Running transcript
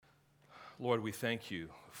Lord, we thank you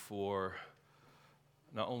for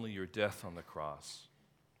not only your death on the cross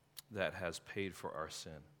that has paid for our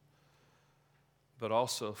sin, but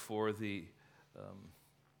also for the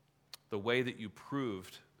way that you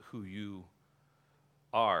proved who you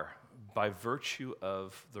are by virtue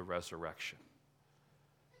of the resurrection.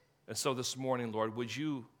 And so this morning, Lord, would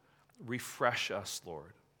you refresh us,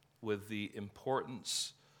 Lord, with the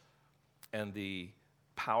importance and the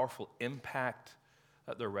powerful impact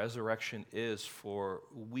that the resurrection is for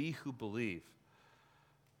we who believe.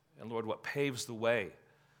 And Lord, what paves the way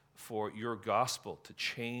for your gospel to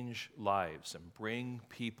change lives and bring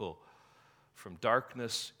people from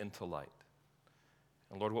darkness into light.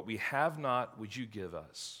 And Lord, what we have not, would you give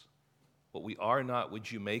us? What we are not,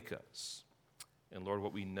 would you make us? And Lord,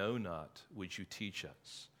 what we know not, would you teach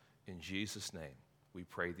us? In Jesus' name, we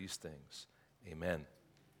pray these things. Amen.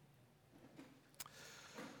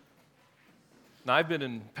 Now, I've been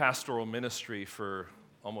in pastoral ministry for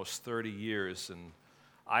almost 30 years, and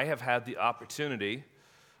I have had the opportunity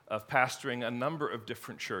of pastoring a number of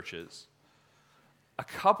different churches. A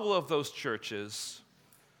couple of those churches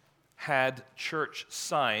had church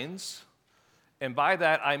signs, and by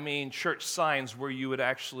that I mean church signs where you would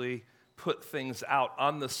actually put things out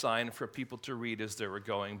on the sign for people to read as they were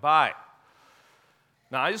going by.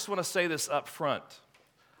 Now, I just want to say this up front.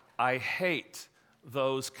 I hate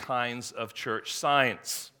those kinds of church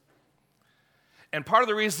signs. And part of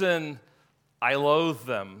the reason I loathe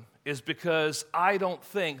them is because I don't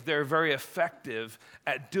think they're very effective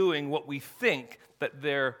at doing what we think that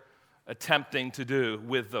they're attempting to do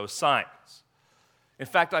with those signs. In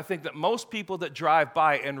fact, I think that most people that drive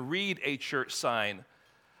by and read a church sign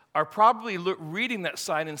are probably reading that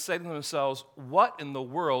sign and saying to themselves, what in the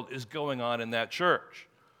world is going on in that church?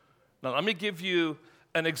 Now, let me give you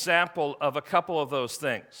an example of a couple of those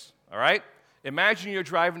things, all right? Imagine you're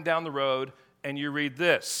driving down the road and you read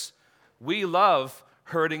this: we love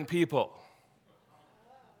hurting people.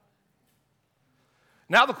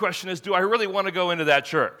 Now the question is, do I really want to go into that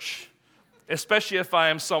church? Especially if I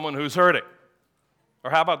am someone who's hurting.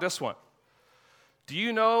 Or how about this one? Do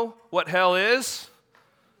you know what hell is?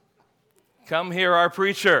 Come hear our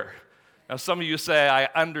preacher. Now some of you say, I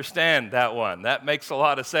understand that one. That makes a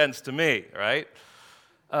lot of sense to me, right?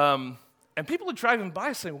 And people are driving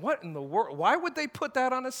by saying, what in the world? Why would they put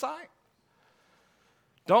that on a sign?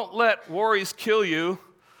 Don't let worries kill you.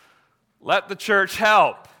 Let the church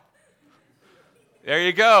help. There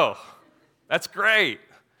you go. That's great.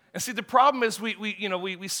 And see, the problem is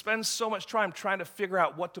we spend so much time trying to figure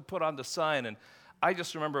out what to put on the sign. And I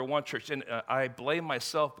just remember one church, and I blame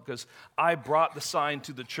myself because I brought the sign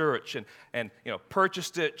to the church and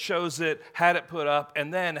purchased it, chose it, had it put up,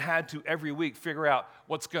 and then had to every week figure out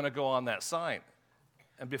what's going to go on that sign.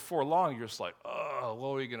 And before long, you're just like, oh, what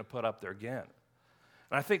are you going to put up there again?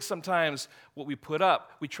 And I think sometimes what we put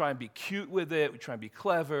up, we try and be cute with it, we try and be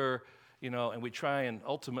clever, and we try and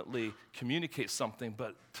ultimately communicate something,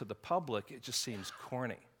 but to the public, it just seems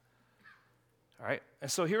corny. All right?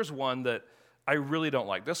 And so here's one that I really don't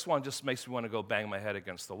like. This one just makes me want to go bang my head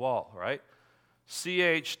against the wall, right?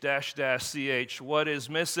 CH-CH, what is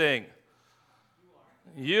missing?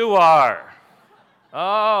 You are.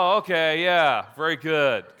 Oh, okay, yeah, very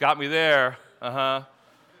good. Got me there. Uh-huh.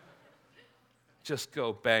 Just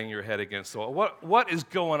go bang your head against the wall. What is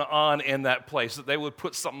going on in that place that they would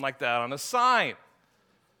put something like that on a sign?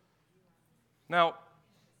 Now,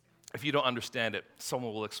 if you don't understand it,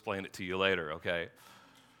 someone will explain it to you later, okay?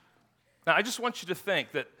 Now, I just want you to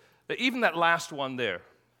think that even that last one there,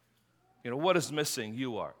 what is missing?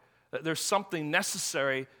 You are. That there's something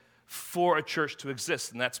necessary for a church to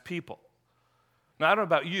exist, and that's people. Now, I don't know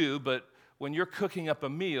about you, but when you're cooking up a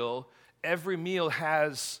meal, every meal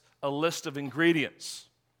has a list of ingredients,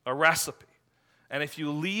 a recipe. And if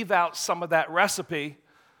you leave out some of that recipe,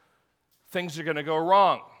 things are going to go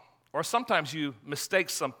wrong. Or sometimes you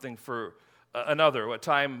mistake something for another. One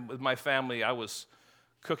time with my family, I was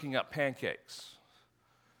cooking up pancakes,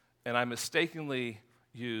 and I mistakenly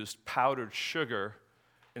used powdered sugar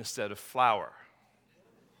instead of flour.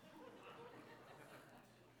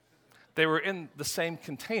 They were in the same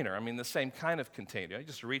container, the same kind of container. I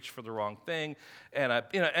just reached for the wrong thing, and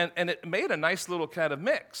and it made a nice little kind of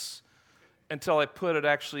mix until I put it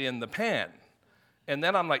actually in the pan. And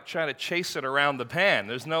then I'm like trying to chase it around the pan.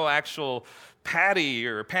 There's no actual patty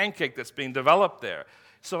or pancake that's being developed there.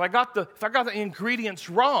 So if I got the ingredients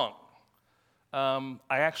wrong, I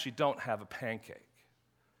actually don't have a pancake.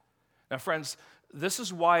 Now, friends, this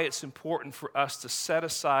is why it's important for us to set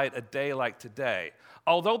aside a day like today.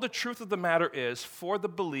 Although the truth of the matter is, for the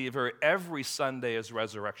believer, every Sunday is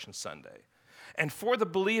Resurrection Sunday. And for the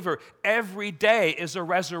believer, every day is a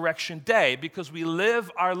resurrection day because we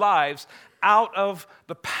live our lives out of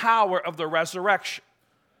the power of the resurrection.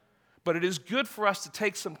 But it is good for us to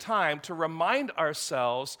take some time to remind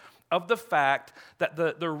ourselves of the fact that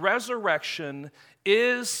the resurrection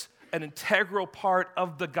is an integral part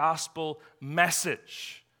of the gospel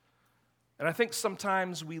message. And I think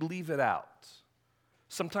sometimes we leave it out.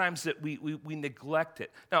 Sometimes we neglect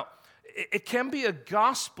it. Now, it can be a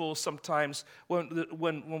gospel sometimes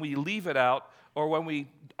when we leave it out or when we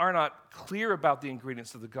are not clear about the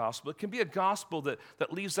ingredients of the gospel. It can be a gospel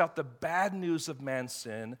that leaves out the bad news of man's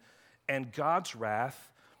sin and God's wrath,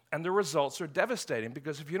 and the results are devastating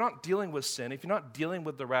because if you're not dealing with sin, if you're not dealing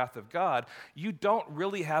with the wrath of God, you don't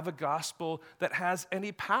really have a gospel that has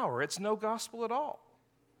any power. It's no gospel at all.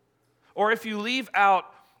 Or if you leave out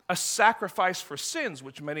a sacrifice for sins,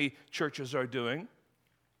 which many churches are doing,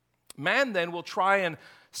 man then will try and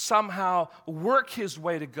somehow work his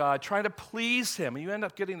way to God, try to please him, and you end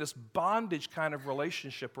up getting this bondage kind of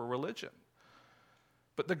relationship or religion.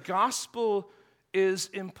 But the gospel is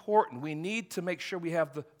important. We need to make sure we have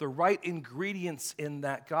the right ingredients in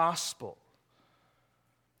that gospel.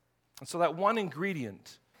 And so that one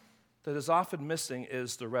ingredient that is often missing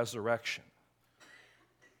is the resurrection.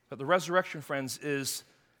 But the resurrection, friends, is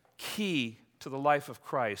key to the life of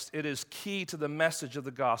Christ. It is key to the message of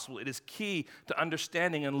the gospel. It is key to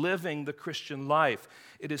understanding and living the Christian life.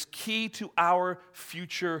 It is key to our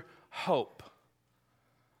future hope.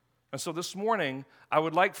 And so this morning, I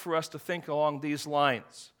would like for us to think along these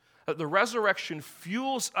lines. The resurrection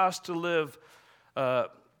fuels us to live,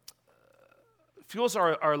 fuels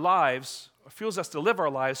us to live our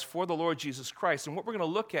lives for the Lord Jesus Christ. And what we're going to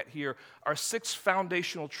look at here are 6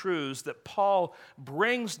 foundational truths that Paul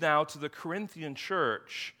brings now to the Corinthian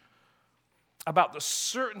church about the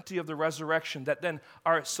certainty of the resurrection that then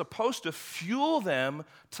are supposed to fuel them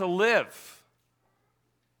to live.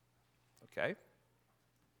 Okay?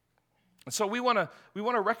 And so we want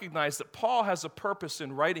to recognize that Paul has a purpose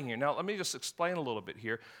in writing here. Now, let me just explain a little bit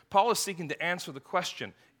here. Paul is seeking to answer the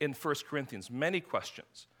question in 1 Corinthians, many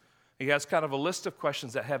questions. He has kind of a list of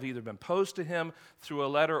questions that have either been posed to him through a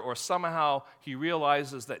letter or somehow he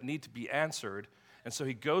realizes that need to be answered. And so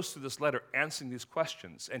he goes through this letter answering these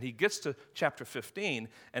questions. And he gets to chapter 15,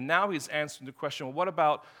 and now he's answering the question, well, what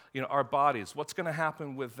about our bodies? What's going to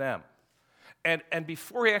happen with them? And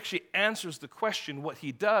before he actually answers the question, what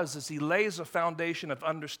he does is he lays a foundation of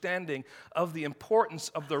understanding of the importance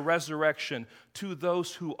of the resurrection to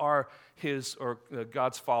those who are his or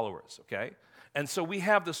God's followers, okay? And so we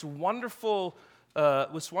have this wonderful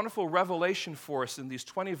revelation for us in these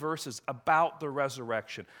 20 verses about the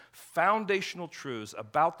resurrection, foundational truths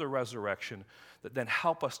about the resurrection that then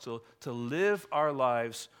help us to live our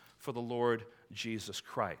lives for the Lord Jesus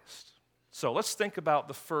Christ. So let's think about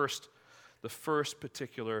the first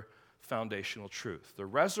particular foundational truth. The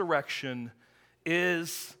resurrection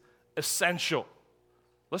is essential.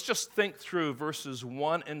 Let's just think through verses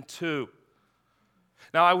 1 and 2.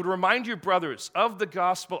 Now, I would remind you, brothers, of the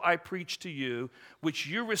gospel I preached to you, which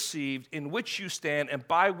you received, in which you stand, and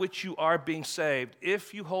by which you are being saved,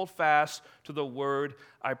 if you hold fast to the word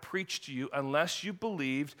I preached to you, unless you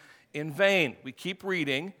believed in vain. We keep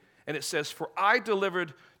reading, and it says, for I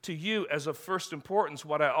delivered to you as of first importance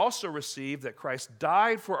what I also received, that Christ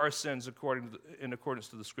died for our sins in accordance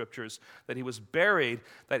to the Scriptures, that he was buried,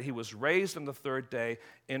 that he was raised on the third day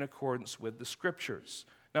in accordance with the Scriptures.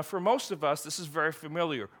 Now, for most of us, this is very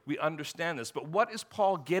familiar. We understand this. But what is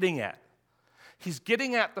Paul getting at? He's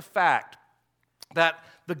getting at the fact that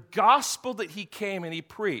the gospel that he came and he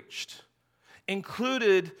preached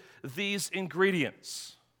included these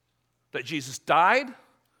ingredients: that Jesus died,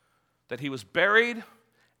 that he was buried,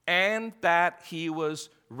 and that he was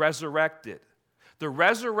resurrected. The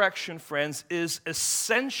resurrection, friends, is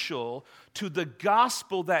essential to the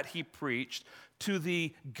gospel that he preached, to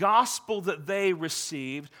the gospel that they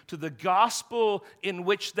received, to the gospel in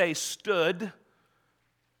which they stood,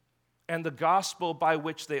 and the gospel by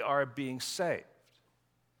which they are being saved.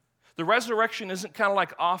 The resurrection isn't kind of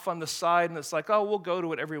like off on the side and it's like, oh, we'll go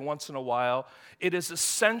to it every once in a while. It is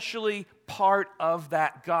essentially part of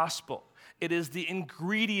that gospel. It is the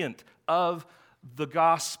ingredient of the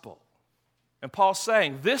gospel. And Paul's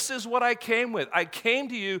saying, this is what I came with. I came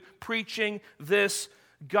to you preaching this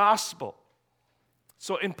gospel.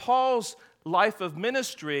 So in Paul's life of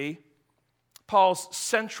ministry, Paul's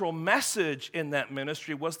central message in that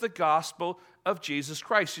ministry was the gospel of Jesus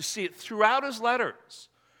Christ. You see it throughout his letters,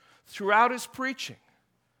 throughout his preaching.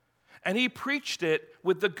 And he preached it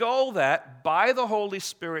with the goal that by the Holy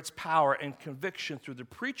Spirit's power and conviction through the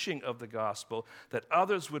preaching of the gospel, that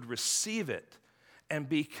others would receive it and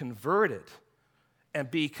be converted and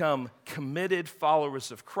become committed followers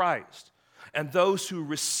of Christ. And those who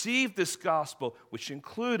received this gospel, which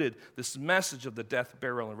included this message of the death,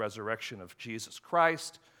 burial, and resurrection of Jesus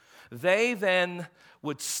Christ, they then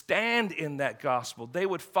would stand in that gospel. They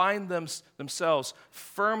would find themselves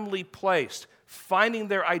firmly placed, finding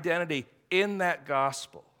their identity in that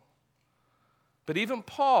gospel. But even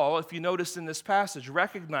Paul, if you notice in this passage,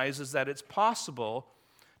 recognizes that it's possible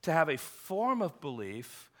to have a form of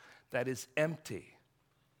belief that is empty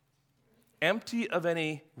of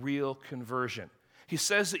any real conversion. He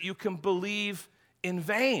says that you can believe in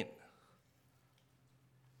vain.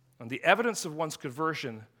 And the evidence of one's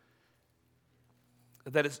conversion,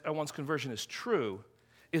 one's conversion is true,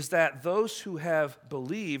 is that those who have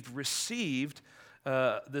believed, received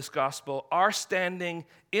this gospel, are standing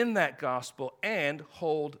in that gospel and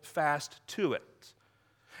hold fast to it.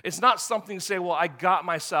 It's not something to say, well, I got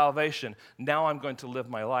my salvation, now I'm going to live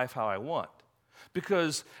my life how I want.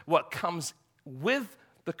 Because what comes with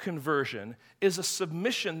the conversion is a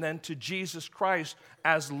submission then to Jesus Christ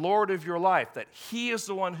as Lord of your life, that He is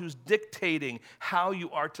the one who's dictating how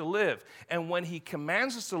you are to live. And when He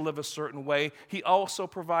commands us to live a certain way, He also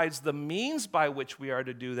provides the means by which we are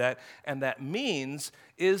to do that, and that means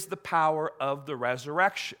is the power of the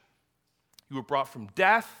resurrection. You were brought from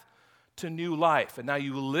death to new life, and now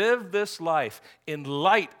you live this life in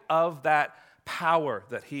light of that power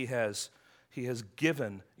that He has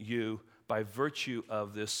given you by virtue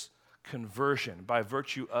of this conversion, by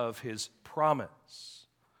virtue of His promise.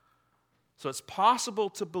 So it's possible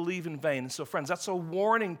to believe in vain. And so, friends, that's a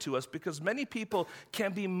warning to us, because many people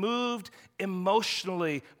can be moved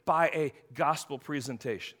emotionally by a gospel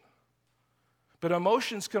presentation. But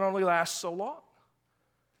emotions can only last so long.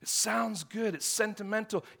 It sounds good. It's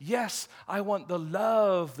sentimental. Yes, I want the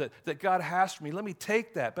love that God has for me. Let me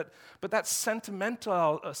take that. But that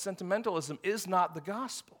sentimentalism is not the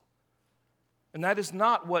gospel. And that is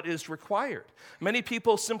not what is required. Many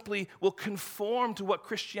people simply will conform to what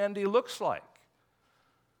Christianity looks like.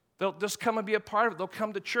 They'll just come and be a part of it. They'll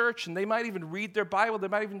come to church, and they might even read their Bible. They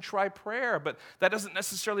might even try prayer. But that doesn't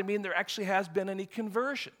necessarily mean there actually has been any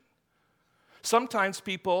conversion. Sometimes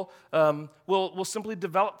people will simply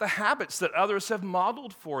develop the habits that others have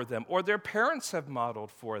modeled for them or their parents have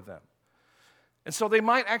modeled for them. And so they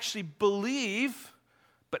might actually believe,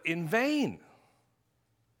 but in vain.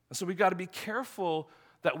 And so we've got to be careful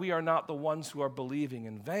that we are not the ones who are believing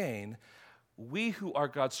in vain. We who are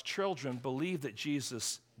God's children believe that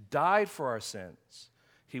Jesus died for our sins,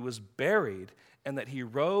 He was buried, and that He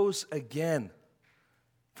rose again.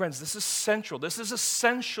 Friends, this is central. This is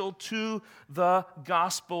essential to the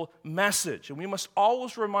gospel message. And we must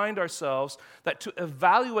always remind ourselves that to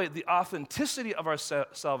evaluate the authenticity of our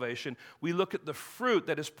salvation, we look at the fruit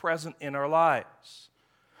that is present in our lives.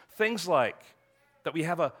 Things like that we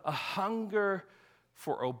have a hunger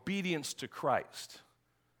for obedience to Christ,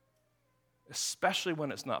 especially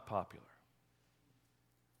when it's not popular.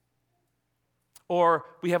 Or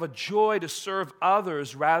we have a joy to serve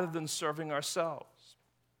others rather than serving ourselves.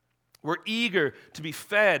 We're eager to be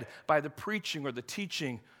fed by the preaching or the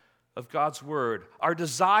teaching of God's word. Our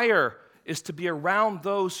desire is to be around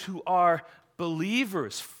those who are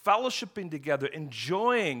believers, fellowshipping together,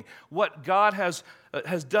 enjoying what God has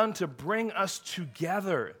done to bring us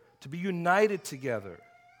together, to be united together.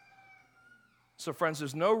 So, friends,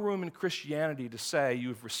 there's no room in Christianity to say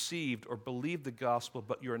you've received or believed the gospel,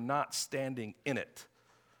 but you're not standing in it,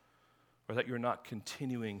 or that you're not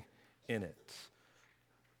continuing in it.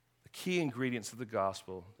 Key ingredients of the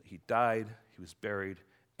gospel: He died, He was buried,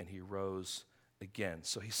 and He rose again.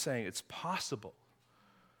 So He's saying it's possible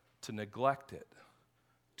to neglect it,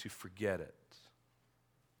 to forget it.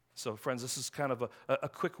 So, friends, this is kind of a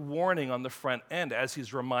quick warning on the front end as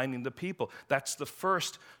He's reminding the people. That's the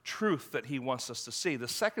first truth that He wants us to see. The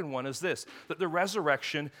second one is this, that the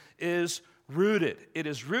resurrection is rooted. It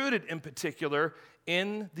is rooted in particular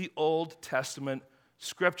in the Old Testament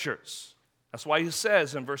Scriptures. That's why He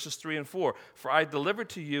says in verses 3 and 4, "For I delivered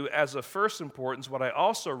to you as of first importance what I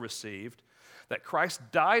also received, that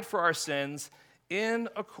Christ died for our sins in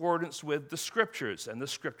accordance with the Scriptures." And the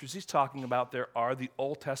Scriptures He's talking about there are the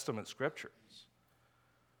Old Testament Scriptures.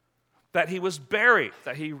 That He was buried,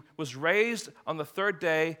 that He was raised on the third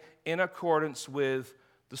day in accordance with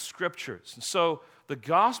the Scriptures. And so the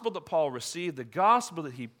gospel that Paul received, the gospel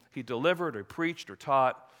that he delivered or preached or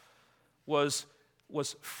taught was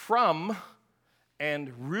from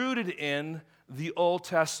and rooted in the Old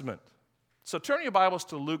Testament. So turn your Bibles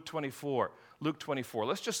to Luke 24. Luke 24.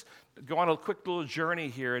 Let's just go on a quick little journey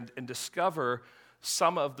here and discover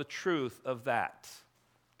some of the truth of that.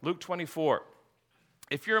 Luke 24.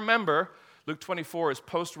 If you remember, Luke 24 is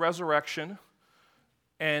post-resurrection,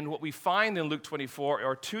 and what we find in Luke 24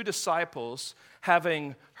 are two disciples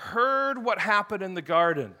having heard what happened in the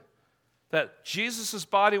garden, that Jesus'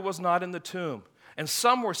 body was not in the tomb, and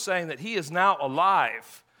some were saying that he is now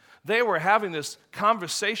alive. They were having this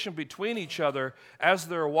conversation between each other as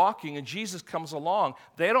they're walking, and Jesus comes along.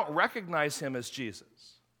 They don't recognize him as Jesus.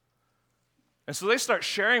 And so they start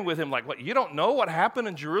sharing with him, like, what, you don't know what happened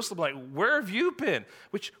in Jerusalem? Like, where have you been?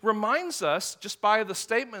 Which reminds us, just by the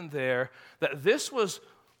statement there, that this was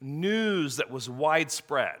news that was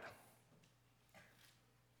widespread.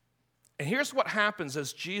 And here's what happens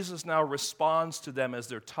as Jesus now responds to them as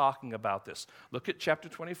they're talking about this. Look at chapter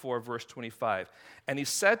 24, verse 25. And he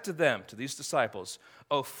said to them, to these disciples,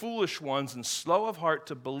 O foolish ones and slow of heart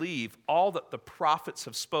to believe all that the prophets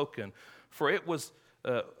have spoken, for it was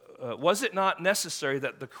it not necessary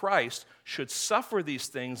that the Christ should suffer these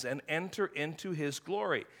things and enter into his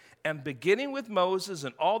glory? And beginning with Moses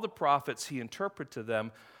and all the prophets, he interpreted to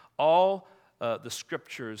them all the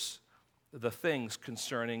scriptures, the things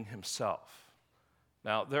concerning himself.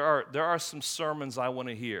 Now, there are some sermons I want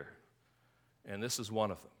to hear, and this is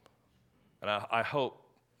one of them. And I hope,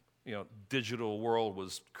 digital world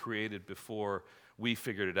was created before we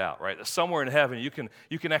figured it out, right? Somewhere in heaven, you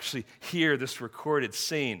can actually hear this recorded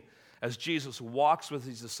scene as Jesus walks with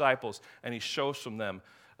his disciples, and he shows them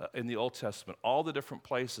in the Old Testament all the different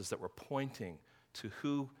places that were pointing to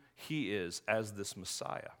who he is as this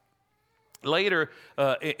Messiah. Later,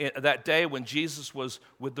 that day when Jesus was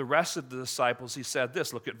with the rest of the disciples, he said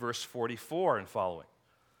this. Look at verse 44 and following.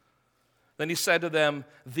 Then he said to them,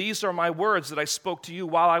 these are my words that I spoke to you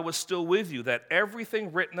while I was still with you, that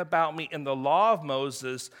everything written about me in the law of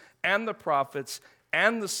Moses and the prophets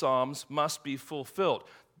and the Psalms must be fulfilled.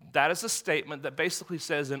 That is a statement that basically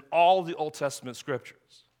says in all the Old Testament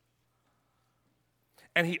scriptures.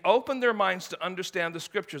 And he opened their minds to understand the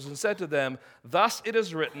scriptures and said to them, thus it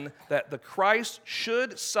is written that the Christ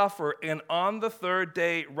should suffer and on the third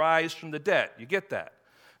day rise from the dead. You get that?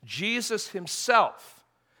 Jesus himself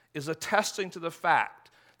is attesting to the fact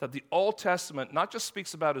that the Old Testament not just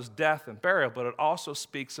speaks about his death and burial, but it also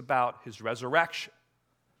speaks about his resurrection.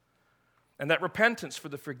 And that repentance for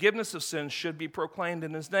the forgiveness of sins should be proclaimed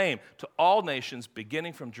in his name to all nations,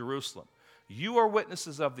 beginning from Jerusalem. You are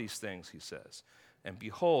witnesses of these things, he says. And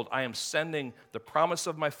behold, I am sending the promise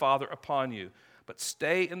of my Father upon you, but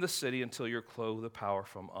stay in the city until you're clothed with power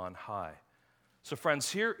from on high. So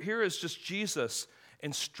friends, here is just Jesus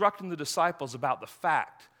instructing the disciples about the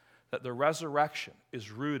fact that the resurrection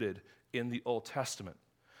is rooted in the Old Testament.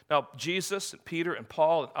 Now, Jesus and Peter and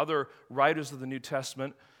Paul and other writers of the New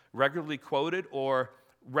Testament regularly quoted or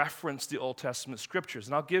reference the Old Testament scriptures.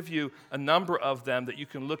 And I'll give you a number of them that you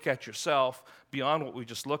can look at yourself beyond what we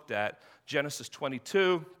just looked at. Genesis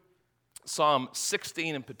 22, Psalm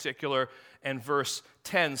 16 in particular, and verse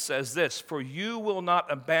 10 says this, for you will not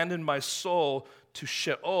abandon my soul to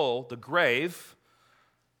Sheol, the grave,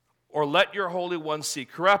 or let your Holy One see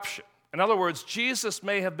corruption. In other words, Jesus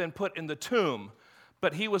may have been put in the tomb,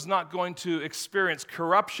 but he was not going to experience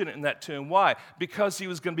corruption in that tomb. Why? Because he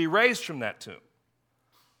was going to be raised from that tomb.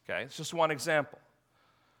 Okay, it's just one example.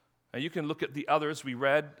 Now you can look at the others we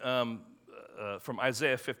read from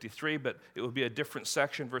Isaiah 53, but it would be a different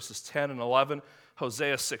section, verses 10 and 11,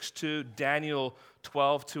 Hosea 6:2, Daniel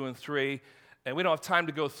 12:2 and 3. And we don't have time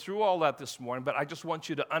to go through all that this morning, but I just want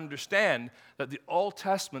you to understand that the Old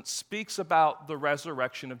Testament speaks about the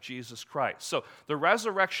resurrection of Jesus Christ. So the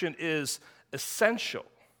resurrection is essential,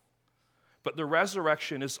 but the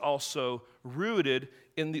resurrection is also rooted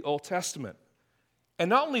in the Old Testament. And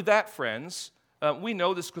not only that, friends, we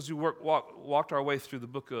know this because we walked our way through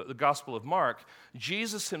the Gospel of Mark.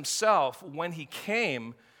 Jesus himself, when he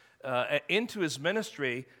came into his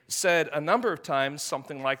ministry, said a number of times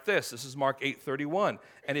something like this. This is Mark 8:31.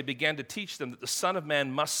 And he began to teach them that the Son of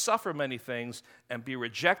Man must suffer many things and be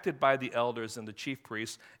rejected by the elders and the chief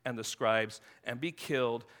priests and the scribes and be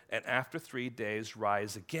killed and after 3 days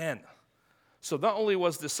rise again. So not only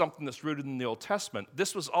was this something that's rooted in the Old Testament,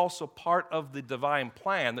 this was also part of the divine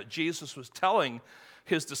plan that Jesus was telling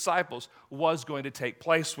his disciples was going to take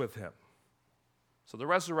place with him. So the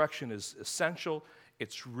resurrection is essential.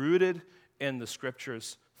 It's rooted in the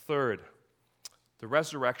scriptures. Third, the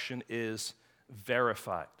resurrection is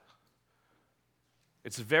verified.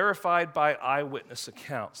 It's verified by eyewitness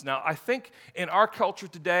accounts. Now, I think in our culture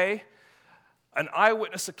today, an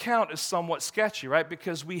eyewitness account is somewhat sketchy, right?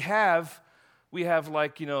 Because we have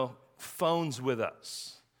phones with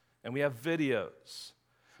us, and we have videos.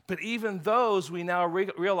 But even those we now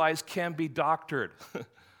realize can be doctored,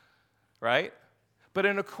 right? But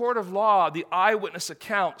in a court of law, the eyewitness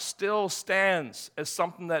account still stands as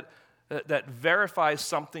something that verifies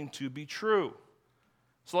something to be true.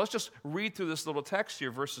 So let's just read through this little text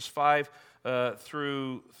here, verses 5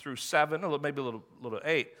 through 7, or maybe a little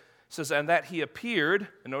 8. It says, and that he appeared,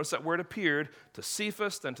 and notice that word appeared, to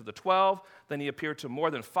Cephas, then to the 12, then he appeared to more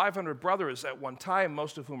than 500 brothers at one time,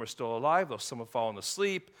 most of whom are still alive, though some have fallen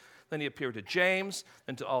asleep. Then he appeared to James,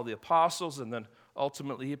 and to all the apostles, and then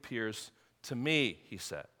ultimately he appears to me, he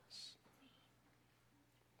says.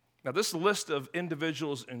 Now, this list of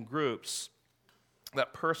individuals and groups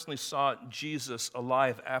that personally saw Jesus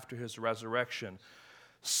alive after his resurrection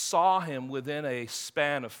saw him within a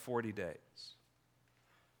span of 40 days.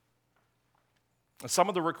 And some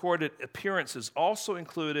of the recorded appearances also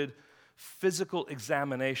included physical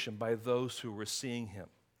examination by those who were seeing him.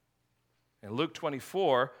 In Luke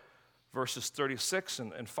 24, verses 36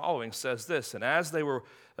 and following says this, and as they were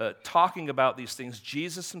talking about these things,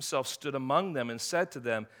 Jesus himself stood among them and said to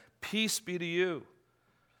them, peace be to you.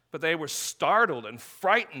 But they were startled and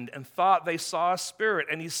frightened and thought they saw a spirit.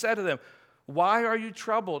 And he said to them, why are you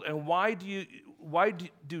troubled, and why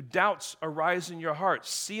do doubts arise in your hearts?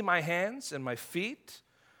 See my hands and my feet,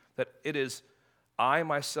 that it is I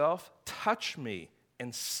myself. Touch me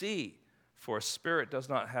and see, for a spirit does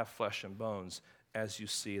not have flesh and bones, as you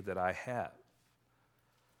see that I have.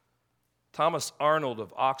 Thomas Arnold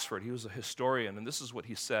of Oxford, he was a historian, and this is what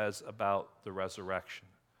he says about the resurrection.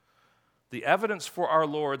 The evidence for our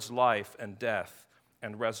Lord's life and death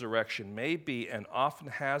and resurrection may be and often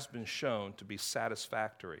has been shown to be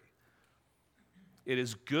satisfactory. It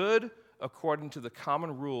is good according to the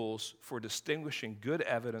common rules for distinguishing good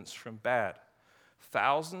evidence from bad.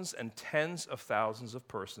 Thousands and tens of thousands of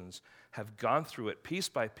persons have gone through it piece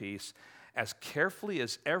by piece as carefully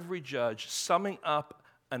as every judge, summing up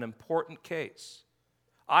an important case.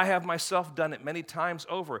 I have myself done it many times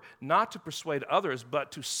over, not to persuade others,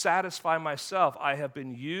 but to satisfy myself. I have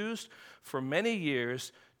been used for many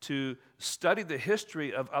years to study the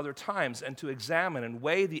history of other times and to examine and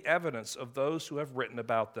weigh the evidence of those who have written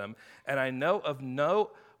about them. And I know of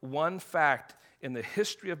no one fact in the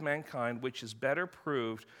history of mankind which is better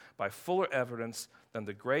proved by fuller evidence than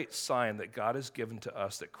the great sign that God has given to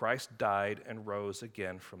us, that Christ died and rose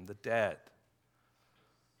again from the dead.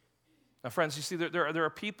 Now, friends, you see, there are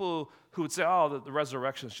people who would say, oh, the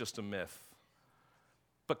resurrection is just a myth.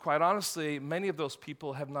 But quite honestly, many of those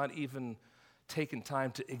people have not even taken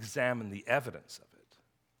time to examine the evidence of it.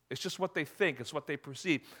 It's just what they think. It's what they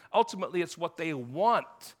perceive. Ultimately, it's what they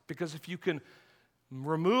want, because if you can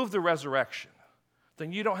remove the resurrection,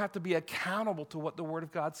 then you don't have to be accountable to what the Word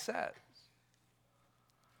of God says.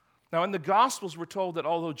 Now, in the Gospels, we're told that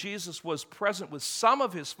although Jesus was present with some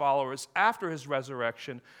of his followers after his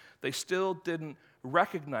resurrection, they still didn't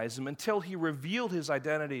recognize him until he revealed his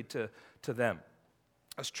identity to them.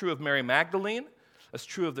 That's true of Mary Magdalene. That's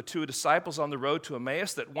true of the two disciples on the road to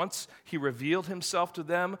Emmaus, that once he revealed himself to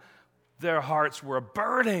them, their hearts were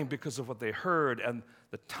burning because of what they heard and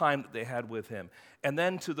the time that they had with him. And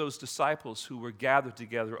then to those disciples who were gathered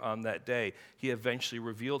together on that day, he eventually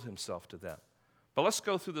revealed himself to them. But let's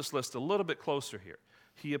go through this list a little bit closer here.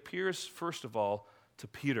 He appears, first of all, to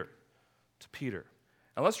Peter.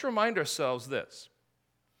 And let's remind ourselves this,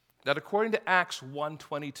 that according to Acts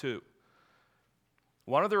 1:22,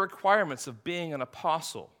 one of the requirements of being an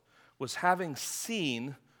apostle was having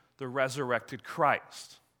seen the resurrected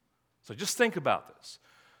Christ. So just think about this.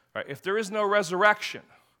 Right? If there is no resurrection,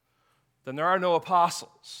 then there are no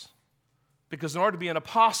apostles. Because in order to be an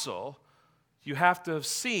apostle, you have to have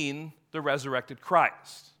seen the resurrected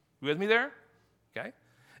Christ. You with me there? Okay.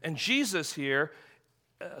 And Jesus here,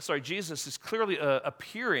 Jesus is clearly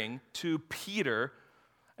appearing to Peter,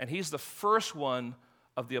 and he's the first one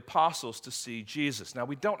of the apostles to see Jesus. Now,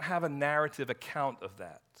 we don't have a narrative account of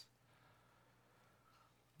that.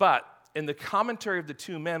 But in the commentary of the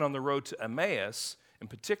two men on the road to Emmaus, in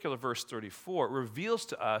particular verse 34, it reveals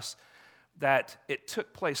to us that it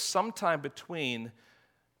took place sometime between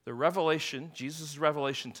the revelation, Jesus'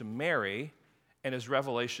 revelation to Mary, and his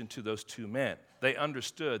revelation to those two men. They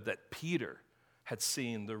understood that Peter had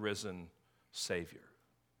seen the risen Savior.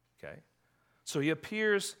 Okay? So he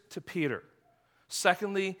appears to Peter.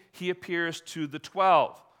 Secondly, he appears to the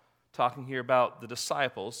 12, talking here about the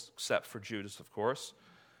disciples, except for Judas, of course.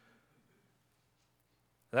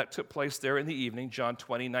 That took place there in the evening. John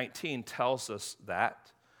 20:19 tells us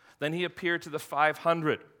that. Then he appeared to the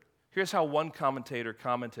 500. Here's how one commentator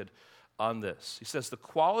commented on this. He says, the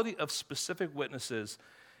quality of specific witnesses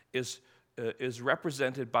is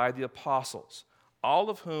represented by the apostles, all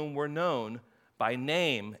of whom were known by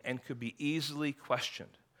name and could be easily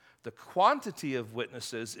questioned. The quantity of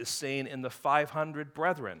witnesses is seen in the 500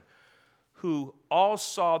 brethren who all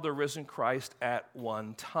saw the risen Christ at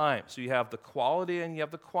one time. So you have the quality and you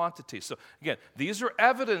have the quantity. So again, these are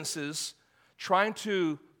evidences trying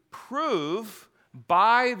to prove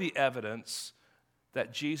by the evidence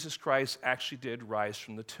that Jesus Christ actually did rise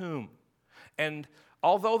from the tomb. And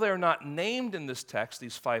although they're not named in this text,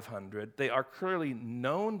 these 500, they are clearly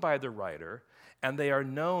known by the writer, and they are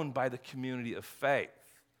known by the community of faith.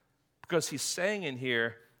 Because he's saying in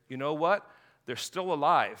here, you know what? They're still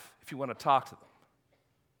alive if you want to talk to them.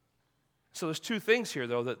 So there's two things here,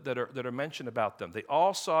 though, that are mentioned about them. They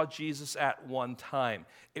all saw Jesus at one time.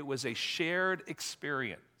 It was a shared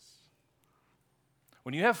experience.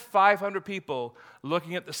 When you have 500 people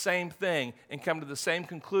looking at the same thing and come to the same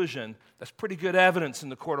conclusion, that's pretty good evidence in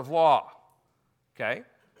the court of law. Okay?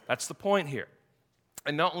 That's the point here.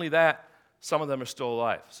 And not only that, some of them are still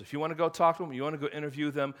alive. So if you want to go talk to them, you want to go interview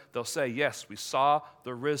them, they'll say, yes, we saw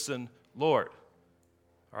the risen Lord.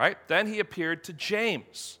 All right? Then he appeared to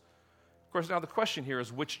James. Of course, now the question here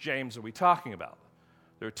is, which James are we talking about?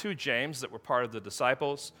 There are two James that were part of the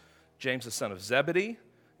disciples, James the son of Zebedee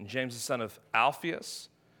and James the son of Alphaeus.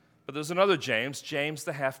 But there's another James, James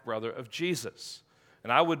the half-brother of Jesus.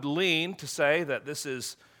 And I would lean to say that this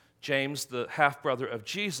is James the half-brother of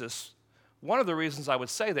Jesus. One of the reasons I would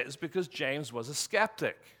say that is because James was a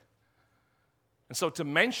skeptic. And so to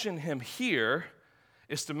mention him here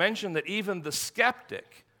is to mention that even the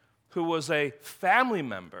skeptic, who was a family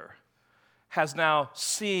member, has now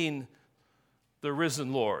seen the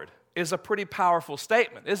risen Lord, is a pretty powerful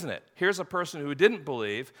statement, isn't it? Here's a person who didn't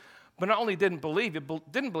believe, but not only didn't believe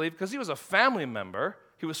because he was a family member,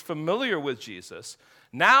 he was familiar with Jesus.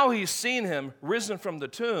 Now he's seen him risen from the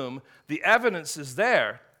tomb. The evidence is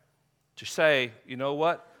there to say, you know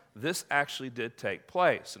what? This actually did take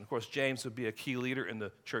place. And of course, James would be a key leader in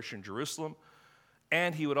the church in Jerusalem,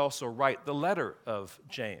 and he would also write the letter of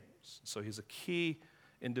James. So he's a key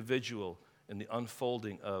individual in the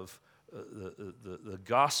unfolding of the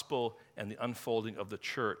gospel and the unfolding of the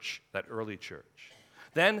church, that early church.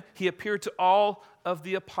 Then he appeared to all of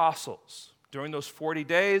the apostles. During those 40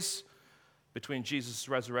 days between Jesus'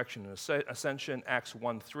 resurrection and ascension, Acts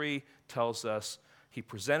 1:3 tells us he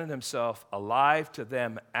presented himself alive to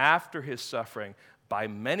them after his suffering by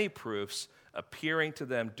many proofs, appearing to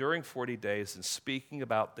them during 40 days and speaking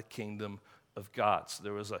about the kingdom of God. So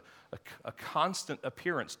there was a constant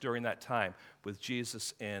appearance during that time with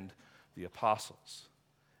Jesus and the apostles.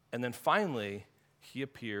 And then finally, he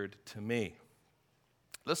appeared to me.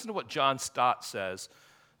 Listen to what John Stott says,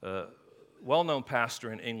 a well-known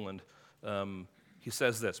pastor in England. He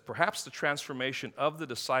says this: perhaps the transformation of the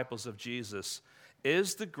disciples of Jesus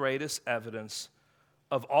is the greatest evidence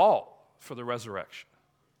of all for the resurrection.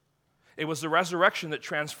 It was the resurrection that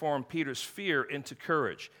transformed Peter's fear into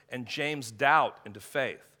courage and James' doubt into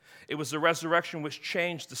faith. It was the resurrection which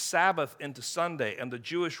changed the Sabbath into Sunday and the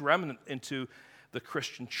Jewish remnant into the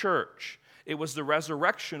Christian church. It was the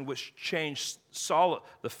resurrection which changed Saul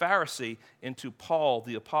the Pharisee into Paul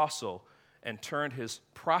the apostle and turned his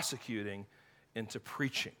prosecuting into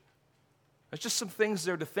preaching. There's just some things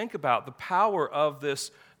there to think about, the power of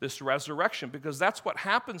this resurrection, because that's what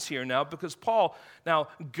happens here now, because Paul now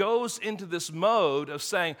goes into this mode of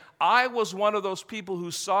saying, I was one of those people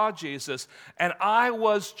who saw Jesus, and I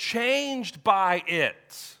was changed by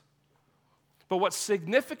it. But what's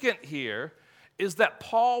significant here is that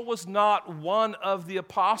Paul was not one of the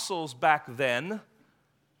apostles back then.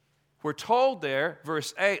 We're told there,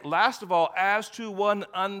 verse 8, last of all, as to one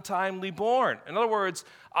untimely born. In other words,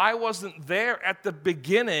 I wasn't there at the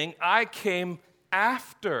beginning, I came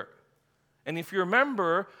after. And if you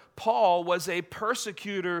remember, Paul was a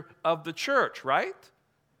persecutor of the church, right?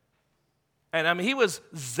 And I mean, he was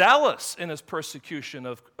zealous in his persecution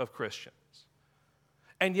of Christians.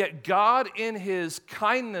 And yet God, in his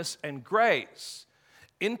kindness and grace,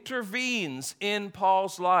 intervenes in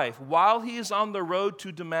Paul's life while he is on the road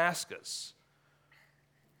to Damascus.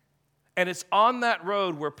 And it's on that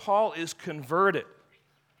road where Paul is converted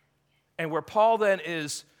and where Paul then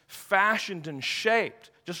is fashioned and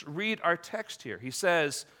shaped. Just read our text here. He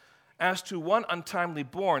says, as to one untimely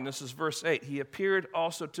born, this is verse 8, he appeared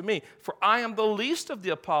also to me. For I am the least of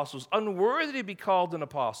the apostles, unworthy to be called an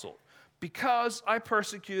apostle, because I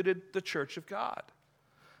persecuted the church of God.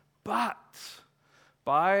 But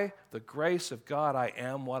by the grace of God, I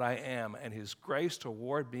am what I am, and his grace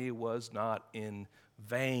toward me was not in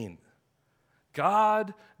vain.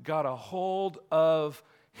 God got a hold of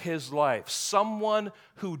his life, someone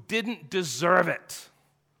who didn't deserve it,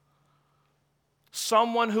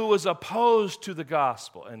 someone who was opposed to the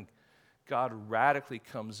gospel, and God radically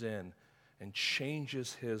comes in and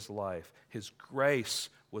changes his life. His grace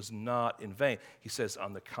was not in vain. He says,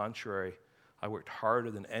 on the contrary, I worked harder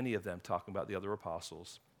than any of them, talking about the other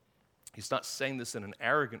apostles. He's not saying this in an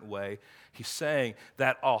arrogant way. He's saying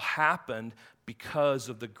that all happened because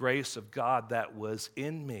of the grace of God that was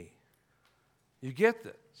in me. You get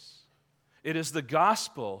this? It is the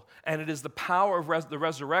gospel and it is the power of the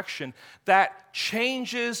resurrection that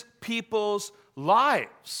changes people's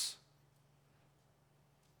lives.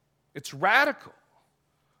 It's radical.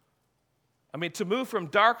 I mean, to move from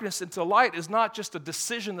darkness into light is not just a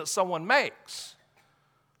decision that someone makes.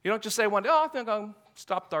 You don't just say one day, I think I'll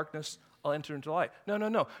stop darkness, I'll enter into light.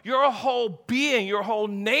 No. Your whole being, your whole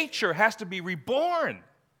nature has to be reborn,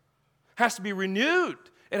 has to be renewed.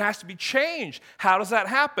 It has to be changed. How does that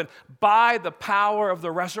happen? By the power of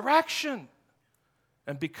the resurrection.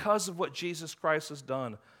 And because of what Jesus Christ has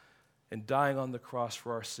done in dying on the cross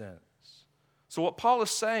for our sins. So what Paul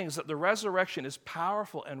is saying is that the resurrection is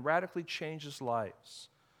powerful and radically changes lives.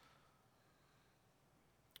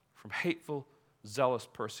 From hateful, zealous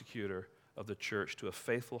persecutor of the church to a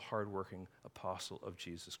faithful, hardworking apostle of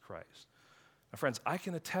Jesus Christ. Now, friends, I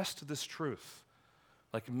can attest to this truth.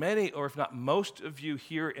 Like many, or if not most of you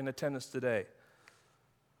here in attendance today,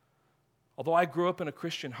 although I grew up in a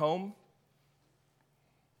Christian home,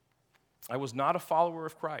 I was not a follower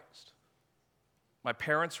of Christ. My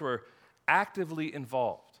parents were actively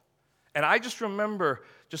involved. And I just remember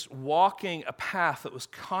just walking a path that was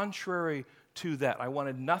contrary to that. I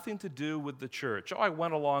wanted nothing to do with the church. I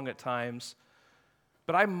went along at times,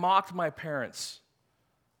 but I mocked my parents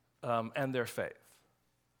and their faith.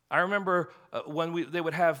 I remember when they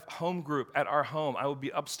would have home group at our home, I would be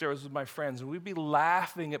upstairs with my friends, and we'd be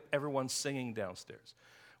laughing at everyone singing downstairs.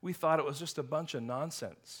 We thought it was just a bunch of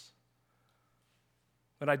nonsense.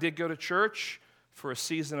 When I did go to church for a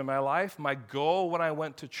season of my life, my goal when I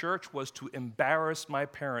went to church was to embarrass my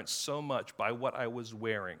parents so much by what I was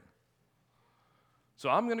wearing. So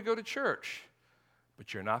I'm going to go to church,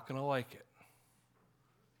 but you're not going to like it.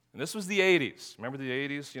 And this was the 80s. Remember the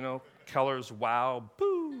 80s? Keller's Wow,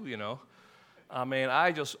 boo, I mean,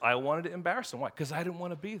 I wanted to embarrass them. Why? Because I didn't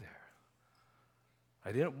want to be there.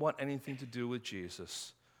 I didn't want anything to do with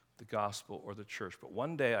Jesus, the gospel, or the church. But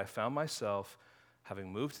one day I found myself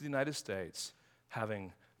having moved to the United States,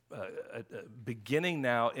 having beginning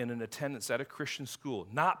now in an attendance at a Christian school,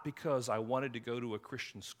 not because I wanted to go to a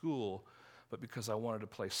Christian school, but because I wanted to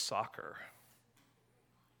play soccer.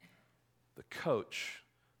 The coach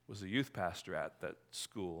was a youth pastor at that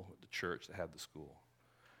school, the church that had the school.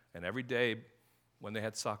 And every day when they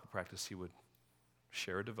had soccer practice, he would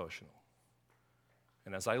share a devotional.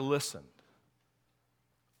 And as I listened,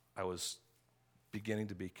 I was beginning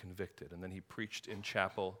to be convicted. And then he preached in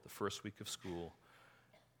chapel the first week of school,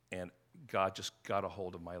 and God just got a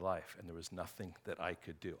hold of my life, and there was nothing that I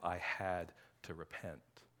could do. I had to repent.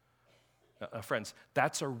 Now, friends,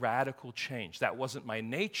 that's a radical change. That wasn't my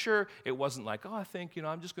nature. It wasn't like, I think,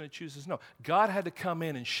 I'm just going to choose this. No, God had to come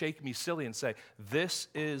in and shake me silly and say, this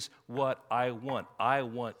is what I want. I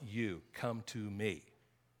want you. Come to me.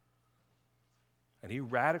 And he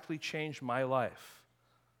radically changed my life.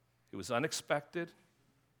 It was unexpected.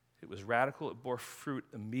 It was radical. It bore fruit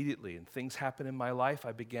immediately. And things happened in my life.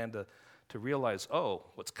 I began to realize,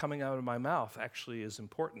 what's coming out of my mouth actually is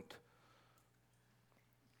important.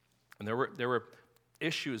 And there were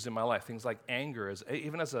issues in my life, things like anger,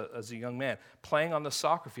 even as a young man, playing on the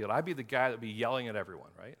soccer field. I'd be the guy that would be yelling at everyone,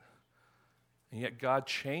 right? And yet God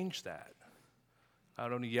changed that.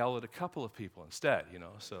 I'd only yell at a couple of people instead,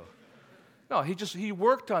 so... No, he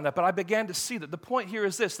worked on that, but I began to see that the point here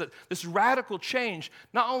is this, that this radical change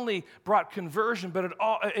not only brought conversion, but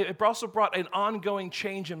it also brought an ongoing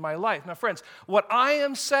change in my life. Now, friends, what I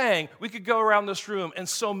am saying, we could go around this room, and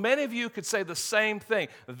so many of you could say the same thing.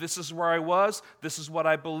 This is where I was, this is what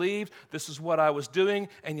I believed, this is what I was doing,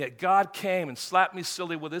 and yet God came and slapped me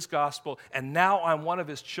silly with his gospel, and now I'm one of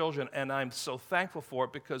his children, and I'm so thankful for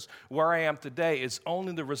it, because where I am today is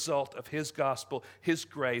only the result of his gospel, his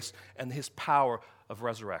grace, and his power of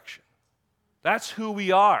resurrection. That's who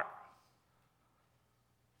we are.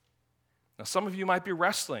 Now, some of you might be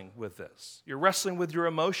wrestling with this. You're wrestling with your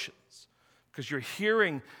emotions because you're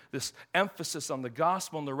hearing this emphasis on the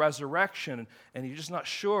gospel and the resurrection, and you're just not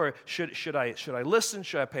sure, should I listen?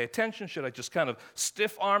 Should I pay attention? Should I just kind of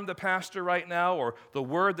stiff-arm the pastor right now or the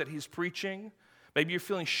word that he's preaching? Maybe you're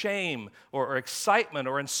feeling shame or excitement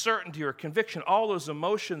or uncertainty or conviction. All those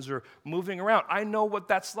emotions are moving around. I know what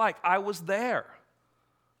that's like. I was there.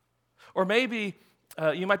 Or maybe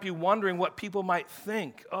you might be wondering what people might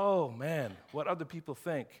think. Oh, man, what other people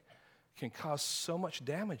think can cause so much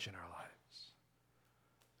damage in our lives.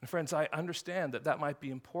 And friends, I understand that that might be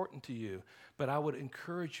important to you, but I would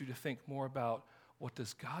encourage you to think more about, what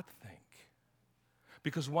does God think?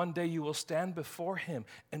 Because one day you will stand before him,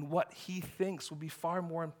 and what he thinks will be far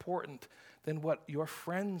more important than what your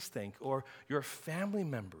friends think or your family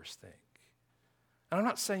members think. And I'm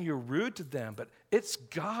not saying you're rude to them, but it's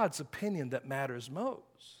God's opinion that matters most.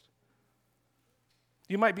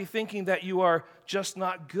 You might be thinking that you are just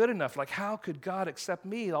not good enough. Like, how could God accept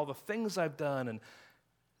me, all the things I've done? And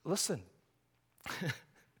listen,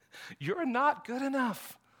 you're not good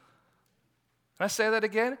enough. Can I say that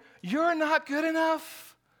again? You're not good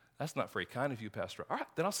enough. That's not very kind of you, Pastor. All right,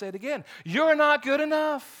 then I'll say it again. You're not good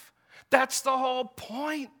enough. That's the whole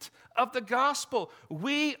point of the gospel.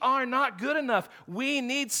 We are not good enough. We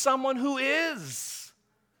need someone who is.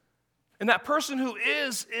 And that person who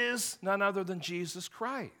is none other than Jesus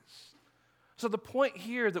Christ. So the point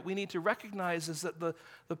here that we need to recognize is that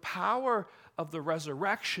the power of the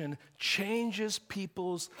resurrection changes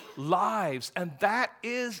people's lives. And that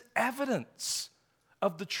is evidence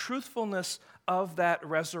of the truthfulness of that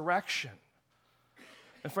resurrection.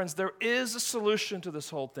 And friends, there is a solution to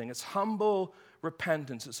this whole thing. It's humble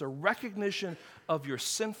repentance. It's a recognition of your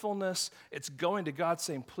sinfulness. It's going to God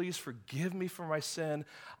saying, please forgive me for my sin.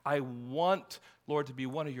 I want, Lord, to be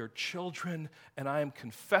one of your children, and I am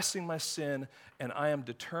confessing my sin, and I am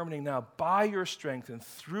determining now by your strength and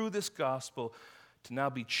through this gospel to now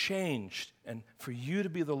be changed and for you to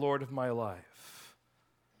be the Lord of my life.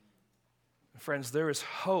 Friends, there is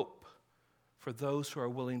hope for those who are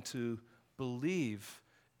willing to believe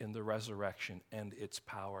in the resurrection and its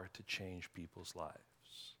power to change people's lives.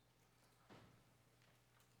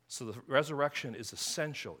 So the resurrection is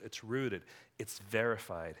essential, it's rooted, it's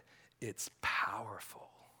verified, it's powerful.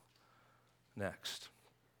 Next,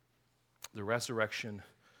 the resurrection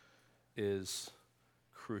is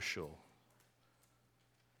crucial.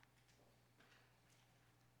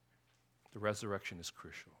 The resurrection is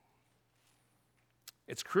crucial.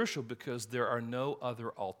 It's crucial because there are no other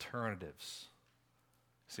alternatives.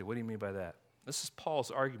 See, what do you mean by that? This is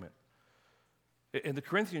Paul's argument. In the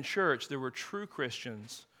Corinthian church, there were true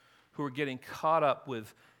Christians who were getting caught up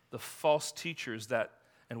with the false teachers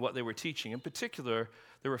and what they were teaching. In particular,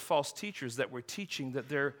 there were false teachers that were teaching that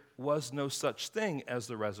there was no such thing as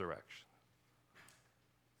the resurrection.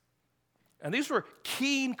 And these were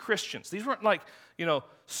keen Christians. These weren't like,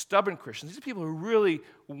 stubborn Christians. These are people who really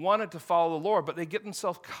wanted to follow the Lord, but they get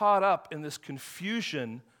themselves caught up in this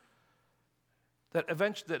confusion that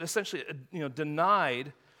essentially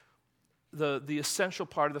denied the essential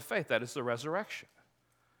part of the faith, that is the resurrection.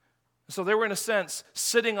 So they were, in a sense,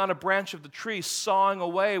 sitting on a branch of the tree, sawing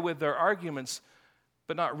away with their arguments,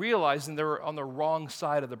 but not realizing they were on the wrong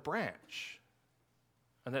side of the branch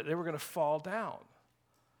and that they were going to fall down.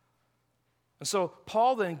 And so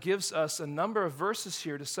Paul then gives us a number of verses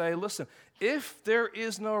here to say, listen, if there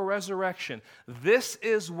is no resurrection, this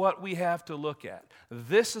is what we have to look at.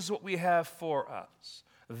 This is what we have for us.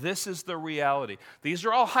 This is the reality. These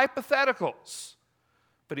are all hypotheticals,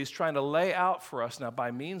 but he's trying to lay out for us now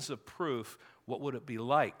by means of proof what would it be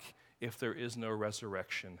like if there is no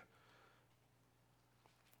resurrection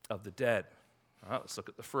of the dead. All right, let's look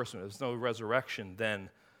at the first one. If there's no resurrection, then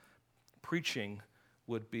preaching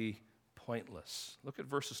would be pointless. Look at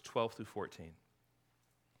verses 12 through 14.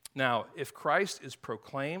 Now, if Christ is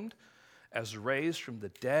proclaimed as raised from the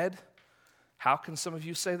dead, how can some of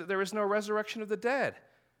you say that there is no resurrection of the dead?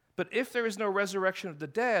 But if there is no resurrection of the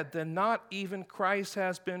dead, then not even Christ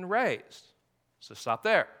has been raised. So stop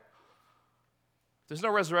there. If there's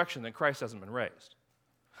no resurrection, then Christ hasn't been raised.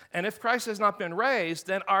 And if Christ has not been raised,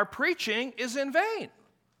 then our preaching is in vain.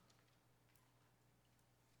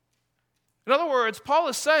 In other words, Paul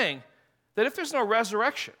is saying that if there's no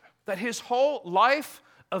resurrection, that his whole life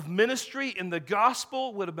of ministry in the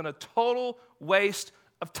gospel would have been a total waste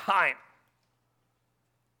of time.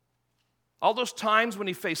 All those times when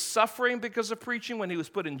he faced suffering because of preaching, when he was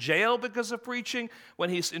put in jail because of preaching, when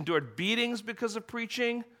he endured beatings because of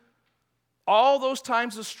preaching, all those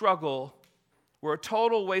times of struggle were a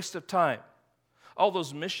total waste of time. All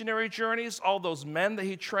those missionary journeys, all those men that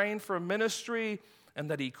he trained for ministry and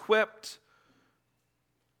that he equipped,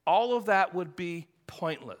 all of that would be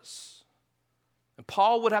pointless. And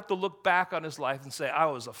Paul would have to look back on his life and say, I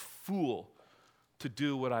was a fool to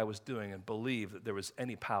do what I was doing and believe that there was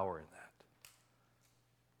any power in that.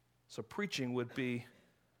 So preaching would be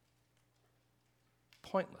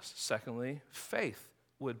pointless. Secondly, faith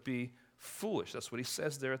would be foolish. That's what he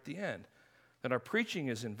says there at the end. That our preaching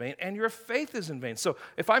is in vain and your faith is in vain. So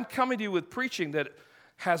if I'm coming to you with preaching that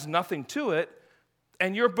has nothing to it,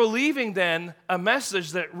 and you're believing then a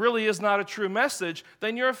message that really is not a true message,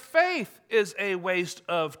 then your faith is a waste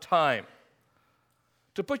of time.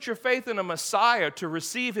 To put your faith in a Messiah, to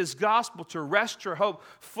receive his gospel, to rest your hope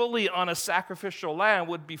fully on a sacrificial lamb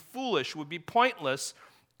would be foolish, would be pointless,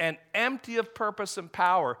 and empty of purpose and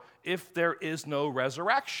power if there is no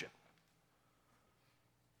resurrection.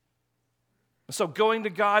 So going to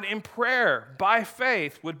God in prayer by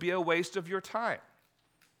faith would be a waste of your time.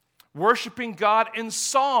 Worshiping God in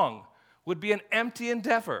song would be an empty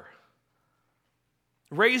endeavor.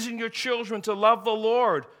 Raising your children to love the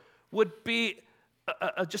Lord would be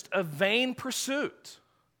just a vain pursuit.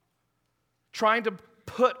 Trying to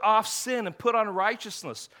put off sin and put on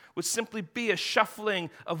righteousness would simply be a shuffling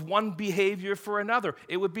of one behavior for another.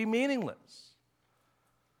 It would be meaningless.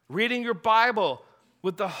 Reading your Bible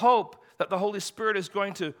with the hope that the Holy Spirit is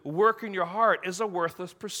going to work in your heart is a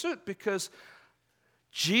worthless pursuit because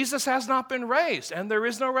Jesus has not been raised and there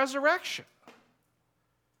is no resurrection.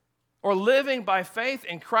 Or living by faith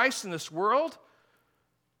in Christ in this world,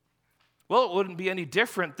 well, it wouldn't be any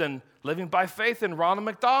different than living by faith in Ronald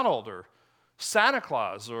McDonald or Santa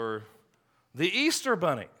Claus or the Easter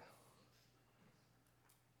Bunny.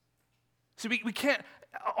 See, we can't,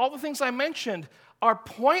 all the things I mentioned are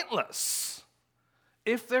pointless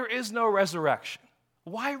if there is no resurrection.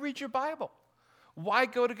 Why read your Bible? Why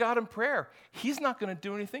go to God in prayer? He's not going to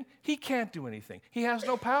do anything. He can't do anything. He has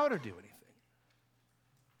no power to do anything.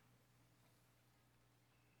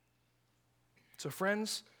 So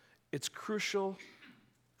friends, it's crucial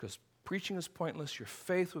because preaching is pointless. Your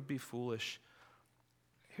faith would be foolish.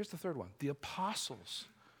 Here's the third one. The apostles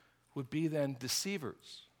would be then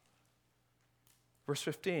deceivers. Verse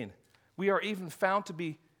 15. We are even found to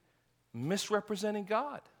be misrepresenting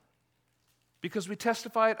God because we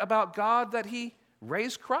testified about God that he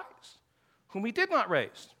raised Christ, whom he did not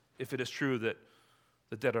raise, if it is true that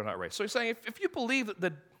the dead are not raised. So he's saying if you believe that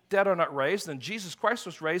the dead are not raised, then Jesus Christ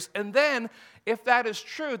was raised. And then, if that is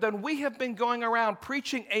true, then we have been going around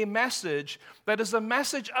preaching a message that is a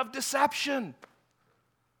message of deception.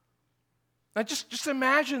 Now, just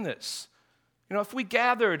imagine this. If we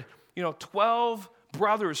gathered, 12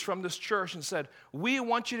 brothers from this church and said, we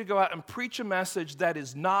want you to go out and preach a message that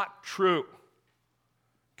is not true.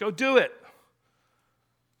 Go do it.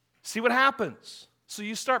 See what happens. So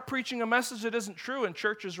you start preaching a message that isn't true and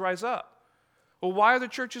churches rise up. Well, why are the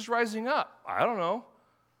churches rising up? I don't know.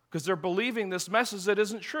 Because they're believing this message that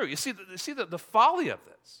isn't true. You see the folly of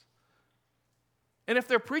this. And if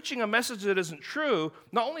they're preaching a message that isn't true,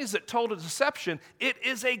 not only is it total deception, it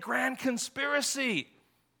is a grand conspiracy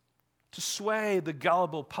to sway the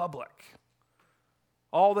gullible public.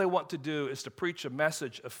 All they want to do is to preach a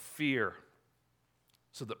message of fear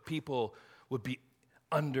so that people would be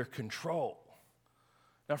under control.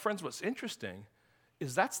 Now, friends, what's interesting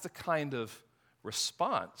is that's the kind of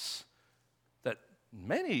response that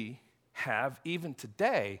many have even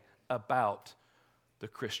today about the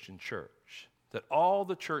Christian church. That all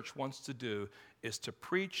the church wants to do is to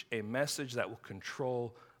preach a message that will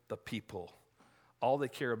control the people. All they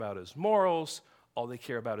care about is morals. All they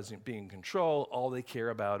care about is being in control. All they care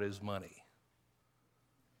about is money.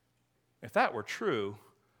 If that were true,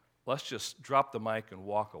 let's just drop the mic and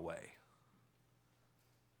walk away.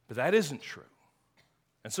 But that isn't true.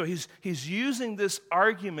 And so he's using this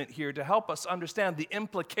argument here to help us understand the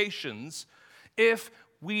implications if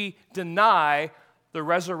we deny the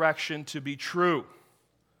resurrection to be true.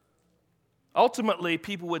 Ultimately,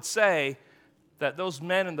 people would say that those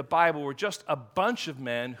men in the Bible were just a bunch of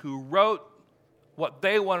men who wrote what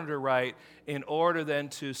they wanted to write in order then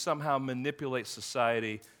to somehow manipulate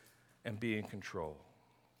society and be in control.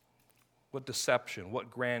 What deception, what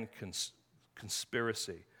grand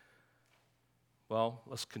conspiracy. Well,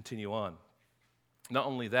 let's continue on. Not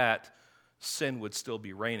only that, sin would still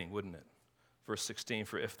be reigning, wouldn't it? Verse 16,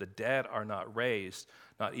 for if the dead are not raised,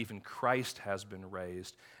 not even Christ has been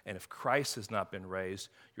raised. And if Christ has not been raised,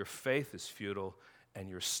 your faith is futile and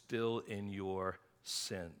you're still in your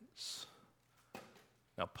sins.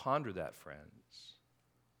 Now ponder that, friends.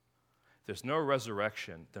 If there's no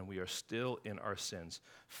resurrection, then we are still in our sins.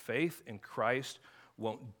 Faith in Christ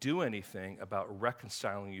won't do anything about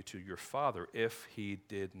reconciling you to your Father if he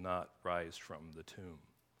did not rise from the tomb.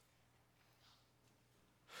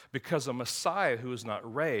 Because a Messiah who is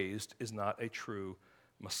not raised is not a true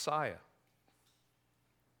Messiah.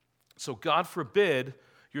 So God forbid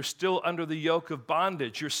you're still under the yoke of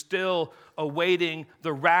bondage. You're still awaiting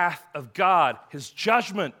the wrath of God, his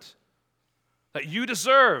judgment that you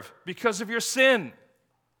deserve because of your sin.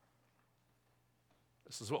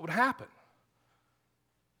 This is what would happen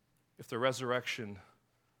if the resurrection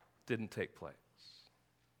didn't take place.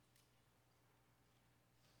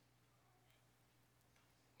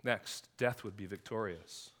 Next, death would be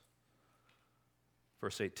victorious.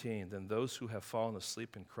 Verse 18, then those who have fallen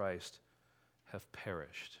asleep in Christ have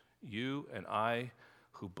perished. You and I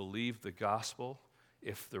who believe the gospel,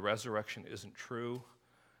 if the resurrection isn't true,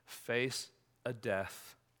 face a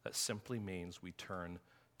death that simply means we turn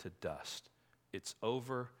to dust. It's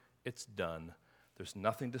over, it's done. There's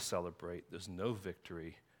nothing to celebrate, there's no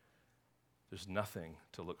victory, there's nothing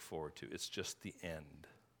to look forward to. It's just the end.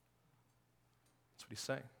 That's what he's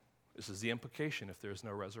saying. This is the implication if there is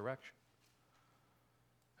no resurrection.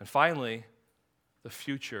 And finally, the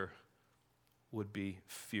future would be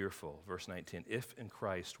fearful. Verse 19, if in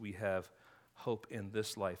Christ we have hope in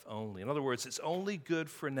this life only. In other words, it's only good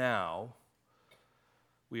for now.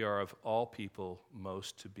 We are of all people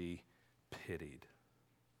most to be pitied.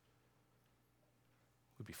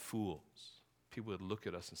 We'd be fools. People would look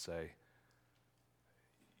at us and say,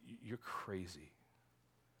 you're crazy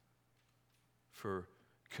for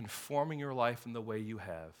conforming your life in the way you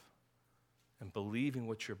have and believing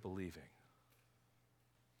what you're believing.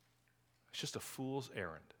 It's just a fool's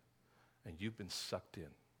errand, and you've been sucked in.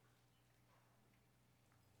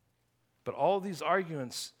 But all these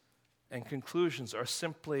arguments and conclusions are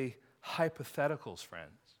simply hypotheticals, friends,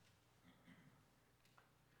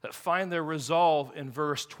 that find their resolve in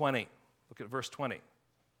verse 20. Look at verse 20.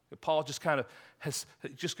 Paul just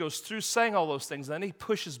just goes through saying all those things, and then he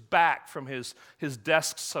pushes back from his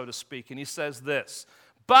desk, so to speak, and he says this,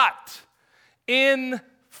 but in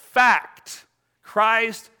fact,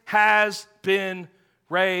 Christ has been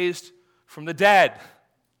raised from the dead.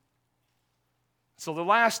 So the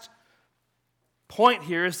last point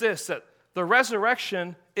here is this, that the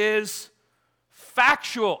resurrection is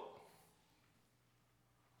factual.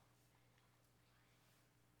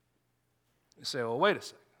 You say, well, wait a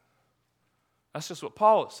second. That's just what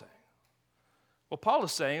Paul is saying. Well, Paul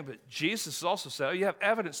is saying, but Jesus is also saying, you have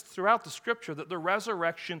evidence throughout the Scripture that the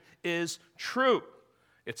resurrection is true.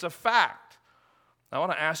 It's a fact. I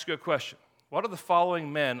want to ask you a question. What do the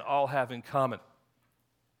following men all have in common?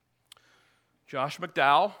 Josh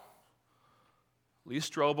McDowell, Lee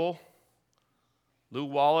Strobel, Lou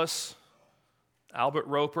Wallace, Albert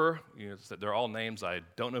Roper. They're all names. I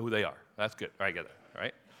don't know who they are. That's good. All right, get that. All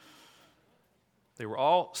right. They were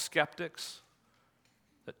all skeptics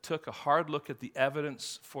that took a hard look at the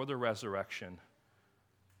evidence for the resurrection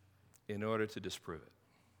in order to disprove it.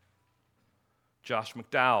 Josh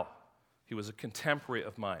McDowell, he was a contemporary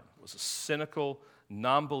of mine, was a cynical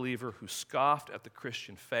non-believer who scoffed at the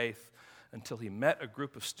Christian faith until he met a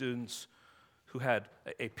group of students who had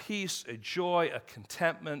a peace, a joy, a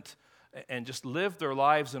contentment, and just lived their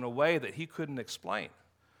lives in a way that he couldn't explain.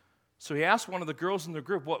 So he asked one of the girls in the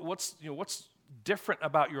group, what's different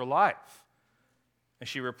about your life? And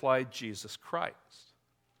she replied, Jesus Christ.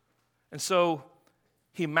 And so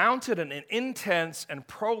he mounted an intense and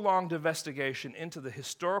prolonged investigation into the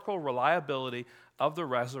historical reliability of the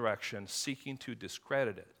resurrection, seeking to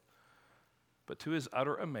discredit it. But to his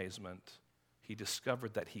utter amazement, he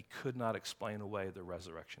discovered that he could not explain away the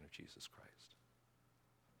resurrection of Jesus Christ.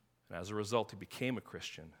 And as a result, he became a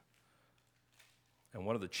Christian and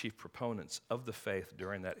one of the chief proponents of the faith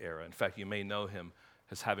during that era. In fact, you may know him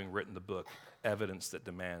as having written the book, Evidence That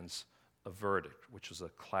Demands a Verdict, which was a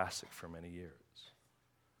classic for many years.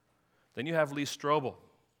 Then you have Lee Strobel,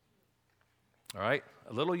 all right,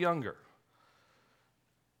 a little younger.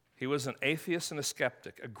 He was an atheist and a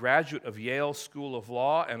skeptic, a graduate of Yale School of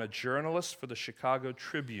Law and a journalist for the Chicago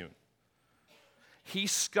Tribune. He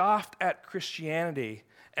scoffed at Christianity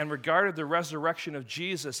and regarded the resurrection of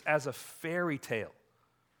Jesus as a fairy tale.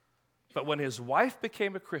 But when his wife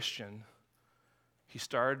became a Christian, he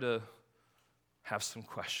started to have some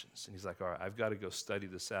questions. And he's like, all right, I've got to go study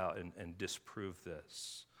this out and disprove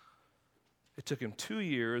this. It took him 2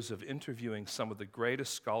 years of interviewing some of the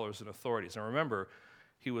greatest scholars and authorities. And remember,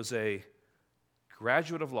 he was a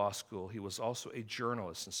graduate of law school. He was also a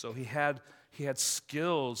journalist. And so he had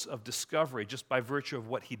skills of discovery just by virtue of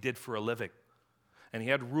what he did for a living. And he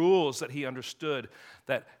had rules that he understood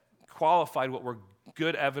that qualified what were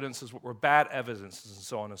good evidences, what were bad evidences, and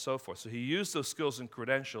so on and so forth. So he used those skills and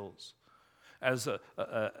credentials as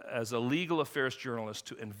a legal affairs journalist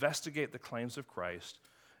to investigate the claims of Christ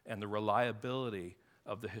and the reliability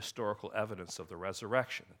of the historical evidence of the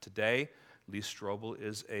resurrection. Today, Lee Strobel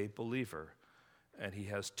is a believer, and he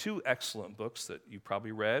has 2 excellent books that you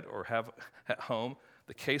probably read or have at home,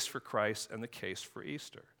 The Case for Christ and The Case for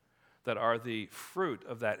Easter, that are the fruit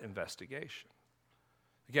of that investigation.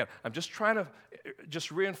 Again, I'm just trying to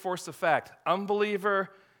reinforce the fact, unbeliever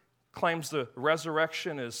claims the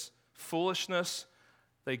resurrection is foolishness.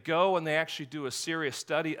 They go and they actually do a serious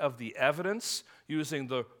study of the evidence. using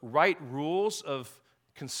the right rules of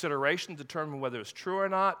consideration to determine whether it's true or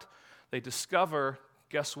not, they discover,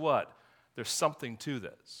 guess what? There's something to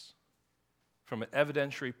this from an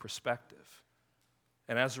evidentiary perspective.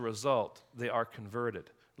 And as a result, they are converted.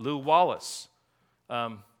 Lew Wallace,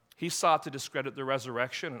 he sought to discredit the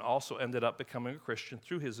resurrection and also ended up becoming a Christian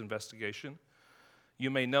through his investigation.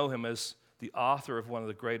 You may know him as the author of one of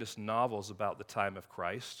the greatest novels about the time of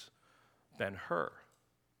Christ, Ben-Hur.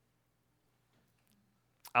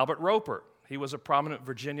 Albert Roper, he was a prominent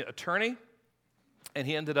Virginia attorney, and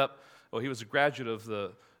he was a graduate of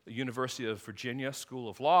the University of Virginia School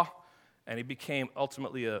of Law, and he became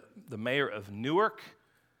ultimately the mayor of Norfolk,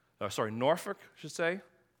 I should say.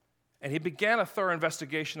 And he began a thorough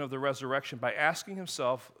investigation of the resurrection by asking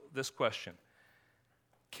himself this question: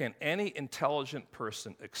 can any intelligent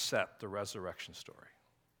person accept the resurrection story?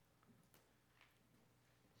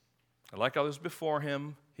 And like others before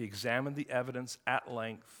him, he examined the evidence at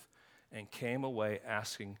length and came away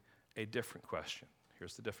asking a different question.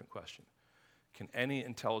 Here's the different question: can any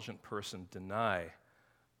intelligent person deny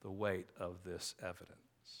the weight of this evidence?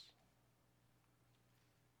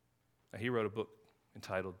 Now, he wrote a book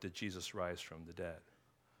entitled, Did Jesus Rise from the Dead?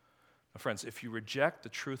 Now, friends, if you reject the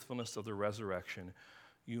truthfulness of the resurrection,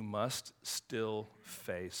 you must still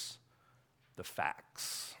face the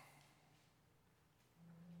facts.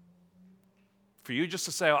 For you just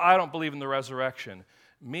to say, I don't believe in the resurrection,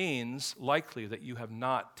 means likely that you have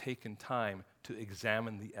not taken time to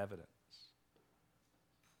examine the evidence.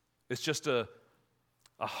 It's just a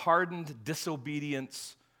hardened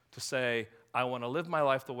disobedience to say, I want to live my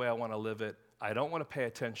life the way I want to live it. I don't want to pay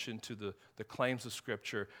attention to the claims of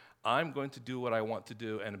Scripture. I'm going to do what I want to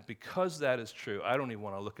do, and because that is true, I don't even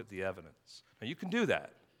want to look at the evidence. Now, you can do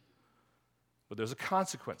that, but there's a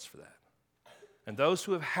consequence for that. And those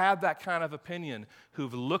who have had that kind of opinion,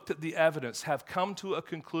 who've looked at the evidence, have come to a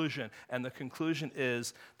conclusion, and the conclusion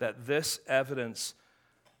is that this evidence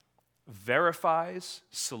verifies,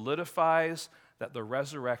 solidifies that the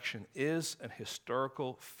resurrection is an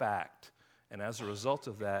historical fact, and as a result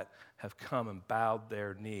of that, have come and bowed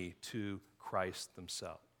their knee to Christ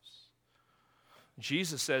themselves.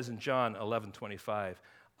 Jesus says in John 11:25,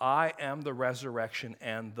 I am the resurrection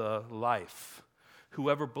and the life.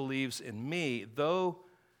 Whoever believes in me, though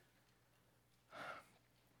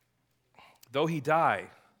he die,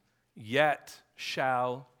 yet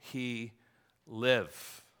shall he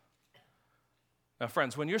live. Now,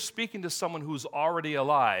 friends, when you're speaking to someone who's already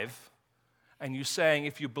alive, and you're saying,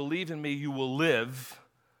 if you believe in me, you will live,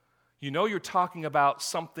 you know you're talking about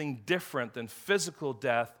something different than physical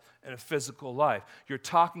death and a physical life. You're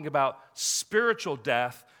talking about spiritual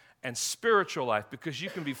death and spiritual life, because you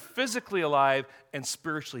can be physically alive and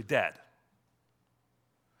spiritually dead.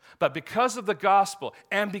 But because of the gospel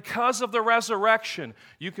and because of the resurrection,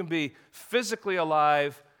 you can be physically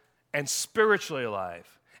alive and spiritually alive.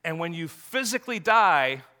 And when you physically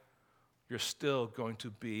die, you're still going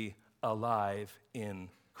to be alive in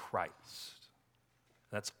Christ.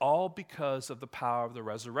 That's all because of the power of the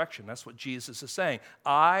resurrection. That's what Jesus is saying.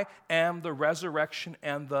 I am the resurrection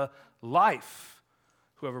and the life.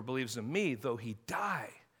 Whoever believes in me, though he die,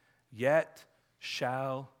 yet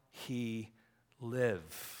shall he live.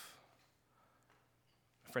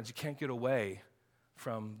 Friends, you can't get away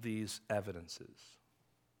from these evidences.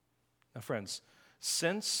 Now, friends,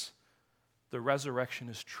 since the resurrection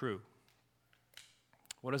is true,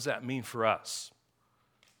 what does that mean for us?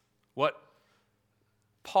 What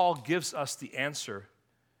Paul gives us the answer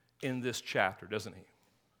in this chapter, doesn't he?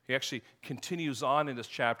 He actually continues on in this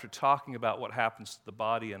chapter talking about what happens to the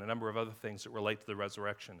body and a number of other things that relate to the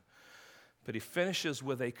resurrection. But he finishes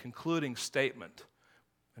with a concluding statement,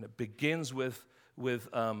 and it begins with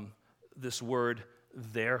this word,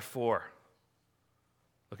 therefore.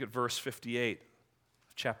 Look at verse 58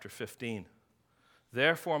 of chapter 15.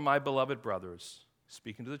 Therefore, my beloved brothers,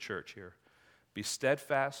 speaking to the church here, be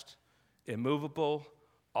steadfast, immovable,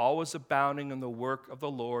 always abounding in the work of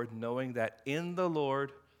the Lord, knowing that in the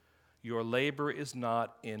Lord your labor is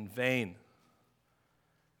not in vain.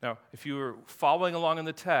 Now, if you were following along in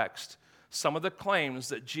the text, some of the claims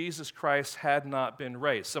that Jesus Christ had not been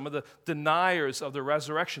raised, some of the deniers of the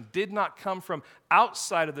resurrection did not come from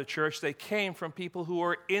outside of the church, they came from people who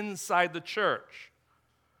were inside the church.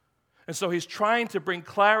 And so he's trying to bring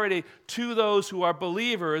clarity to those who are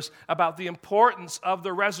believers about the importance of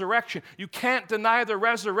the resurrection. You can't deny the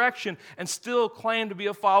resurrection and still claim to be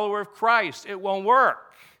a follower of Christ. It won't work.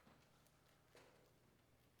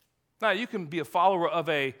 Now, you can be a follower of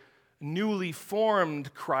a newly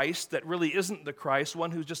formed Christ that really isn't the Christ,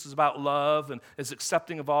 one who just is about love and is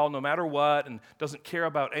accepting of all no matter what and doesn't care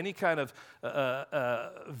about any kind of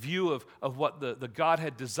view of what the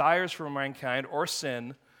Godhead desires for mankind or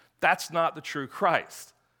sin, that's not the true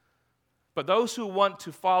Christ. But those who want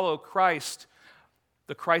to follow Christ,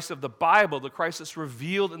 the Christ of the Bible, the Christ that's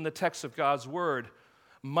revealed in the text of God's Word,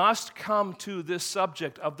 must come to this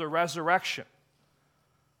subject of the resurrection.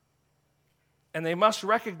 And they must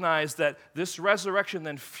recognize that this resurrection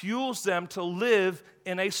then fuels them to live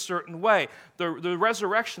in a certain way. The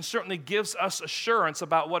resurrection certainly gives us assurance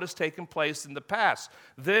about what has taken place in the past.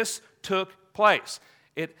 This took place.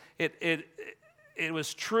 It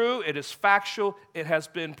was true, it is factual, it has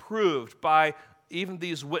been proved by even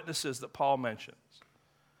these witnesses that Paul mentions.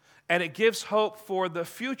 And it gives hope for the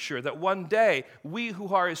future, that one day we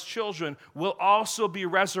who are his children will also be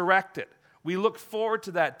resurrected. We look forward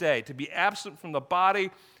to that day. To be absent from the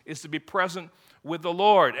body is to be present with the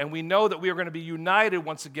Lord. And we know that we are going to be united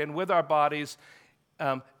once again with our bodies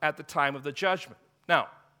at the time of the judgment. Now,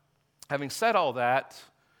 having said all that,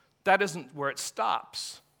 that isn't where it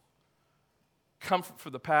stops. Comfort for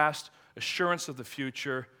the past, assurance of the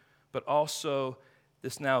future, but also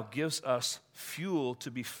this now gives us fuel to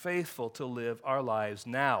be faithful to live our lives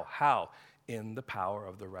now. How? In the power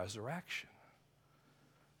of the resurrection.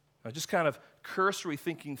 Now, just kind of cursory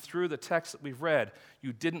thinking through the text that we've read,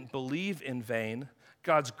 you didn't believe in vain.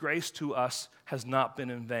 God's grace to us has not been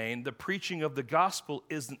in vain. The preaching of the gospel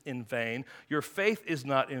isn't in vain. Your faith is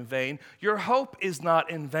not in vain. Your hope is not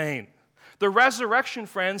in vain. The resurrection,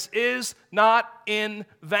 friends, is not in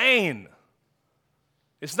vain.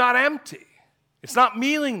 It's not empty. It's not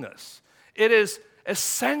meaningless. It is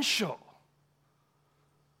essential.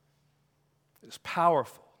 It is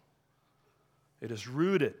powerful. It is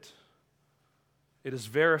rooted. It is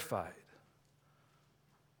verified.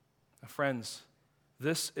 Now, friends,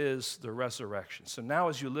 this is the resurrection. So now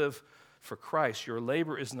as you live for Christ, your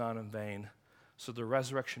labor is not in vain. So the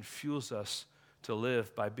resurrection fuels us to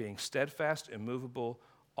live by being steadfast, immovable,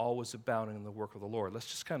 always abounding in the work of the Lord. Let's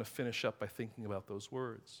just kind of finish up by thinking about those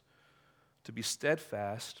words. To be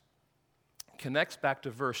steadfast connects back to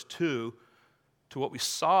verse 2, to what we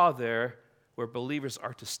saw there, where believers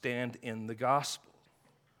are to stand in the gospel.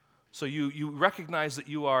 So you recognize that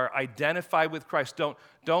you are identified with Christ.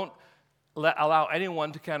 Don't allow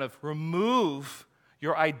anyone to kind of remove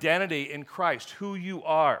your identity in Christ, who you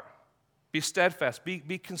are. Be steadfast,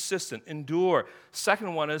 be consistent, endure.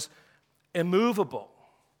 Second one is immovable.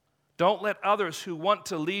 Don't let others who want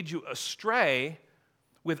to lead you astray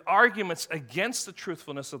with arguments against the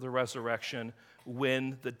truthfulness of the resurrection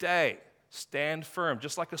win the day. Stand firm,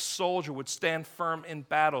 just like a soldier would stand firm in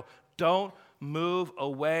battle. Don't move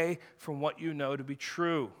away from what you know to be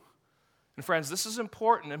true. And friends, this is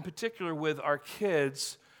important, in particular with our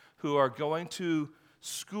kids who are going to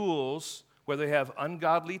schools where they have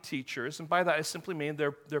ungodly teachers, and by that I simply mean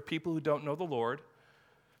they're people who don't know the Lord,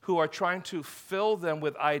 who are trying to fill them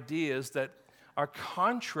with ideas that are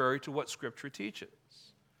contrary to what Scripture teaches.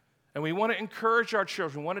 And we want to encourage our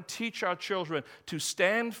children, we want to teach our children to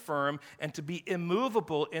stand firm and to be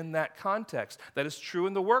immovable in that context. That is true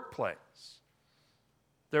in the workplace.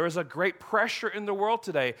 There is a great pressure in the world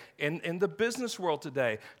today, in the business world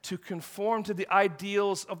today, to conform to the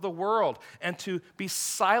ideals of the world and to be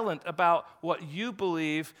silent about what you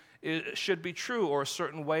believe should be true, or a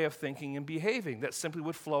certain way of thinking and behaving that simply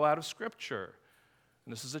would flow out of Scripture.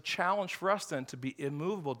 And this is a challenge for us then to be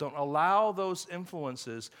immovable. Don't allow those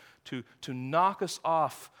influences to knock us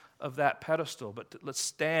off of that pedestal, but let's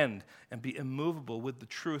stand and be immovable with the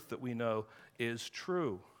truth that we know is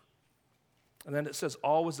true. And then it says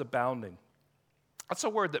always abounding. That's a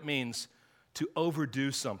word that means to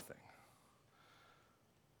overdo something,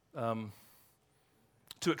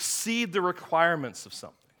 to exceed the requirements of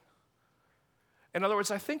something. In other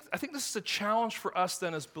words, I think this is a challenge for us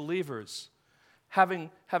then as believers,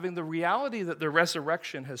 having the reality that the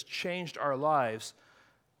resurrection has changed our lives,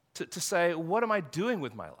 to say, what am I doing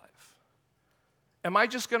with my life? Am I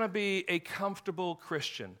just going to be a comfortable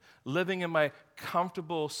Christian, living in my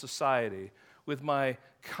comfortable society, with my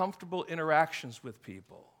comfortable interactions with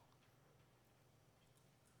people?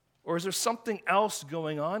 Or is there something else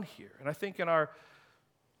going on here? And I think in our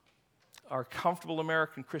comfortable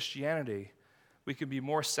American Christianity, we can be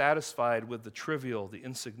more satisfied with the trivial, the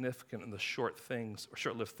insignificant, and the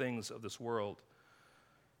short-lived things of this world.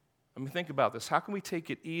 I mean, think about this. How can we take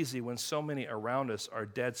it easy when so many around us are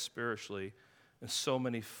dead spiritually and so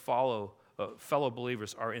many fellow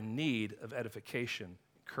believers are in need of edification,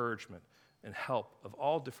 encouragement, and help of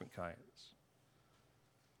all different kinds?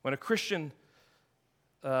 When a Christian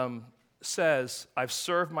says, I've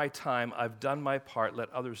served my time, I've done my part,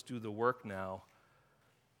 let others do the work now,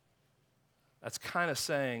 that's kind of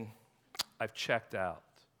saying, I've checked out.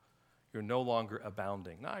 You're no longer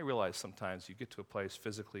abounding. Now, I realize sometimes you get to a place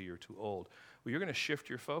physically you're too old. Well, you're going to shift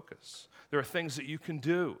your focus. There are things that you can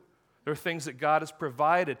do. There are things that God has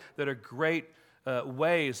provided that are great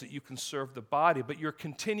ways that you can serve the body, but you're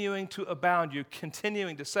continuing to abound. You're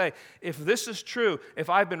continuing to say, if this is true, if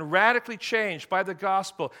I've been radically changed by the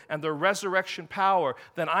gospel and the resurrection power,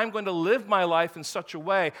 then I'm going to live my life in such a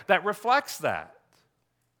way that reflects that.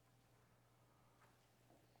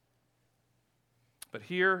 But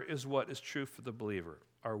here is what is true for the believer.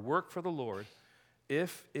 Our work for the Lord,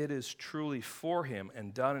 if it is truly for Him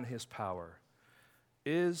and done in His power,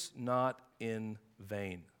 is not in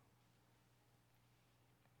vain.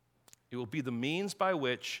 It will be the means by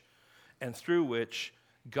which and through which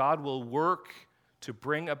God will work to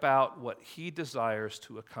bring about what He desires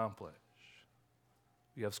to accomplish.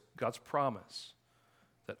 We have God's promise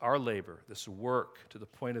that our labor, this work to the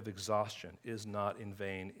point of exhaustion, is not in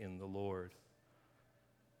vain in the Lord.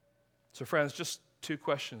 So friends, just 2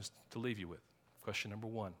 questions to leave you with. Question number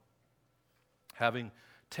 1. Having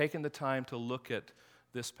taken the time to look at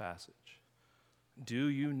this passage, do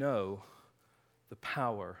you know the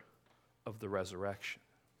power of the resurrection?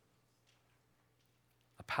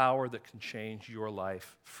 A power that can change your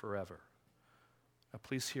life forever. Now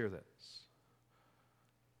please hear this.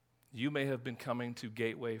 You may have been coming to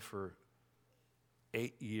Gateway for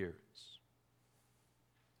 8 years,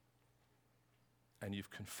 and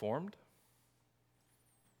you've conformed.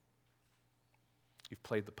 You've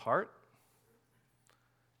played the part.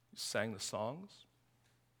 You sang the songs.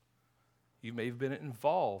 You may have been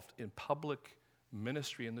involved in public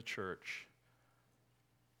ministry in the church,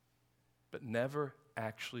 but never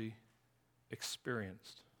actually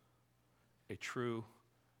experienced a true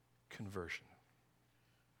conversion.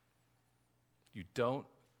 You don't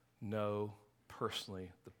know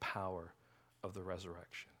personally the power of the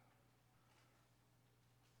resurrection.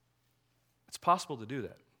 It's possible to do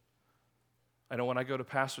that. I know when I go to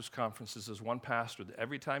pastors' conferences, there's one pastor that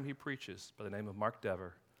every time he preaches, by the name of Mark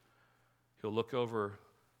Dever, he'll look over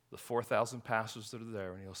the 4,000 pastors that are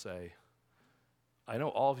there and he'll say, I know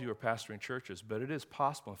all of you are pastoring churches, but it is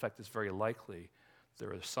possible, in fact, it's very likely,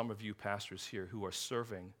 there are some of you pastors here who are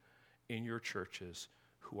serving in your churches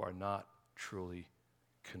who are not truly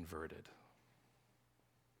converted.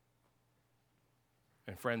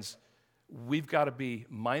 And friends, we've got to be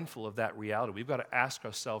mindful of that reality. We've got to ask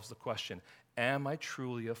ourselves the question, am I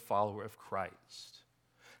truly a follower of Christ?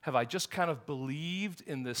 Have I just kind of believed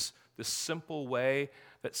in this simple way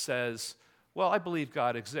that says, well, I believe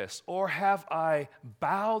God exists? Or have I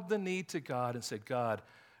bowed the knee to God and said, God,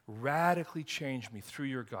 radically change me through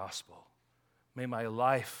your gospel. May my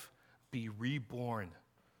life be reborn.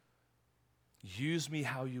 Use me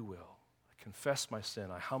how you will. I confess my sin.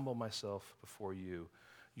 I humble myself before you.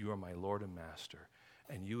 You are my Lord and Master.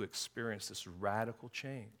 And you experience this radical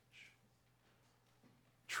change.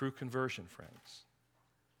 True conversion, friends.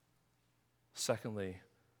 Secondly,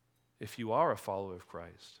 if you are a follower of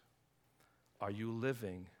Christ, are you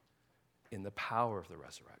living in the power of the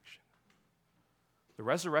resurrection? The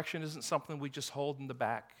resurrection isn't something we just hold in the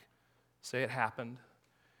back, say it happened.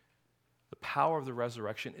 The power of the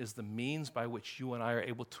resurrection is the means by which you and I are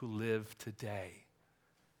able to live today.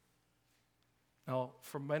 Now,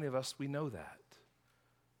 for many of us, we know that.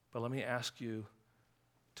 But let me ask you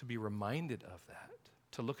to be reminded of that,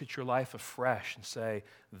 to look at your life afresh and say,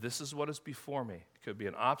 this is what is before me. It could be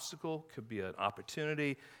an obstacle, it could be an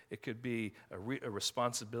opportunity, it could be a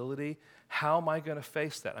responsibility. How am I going to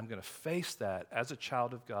face that? I'm going to face that as a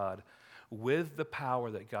child of God with the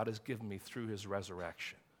power that God has given me through His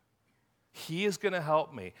resurrection. He is going to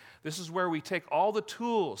help me. This is where we take all the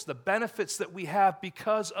tools, the benefits that we have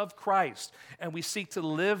because of Christ, and we seek to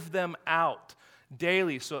live them out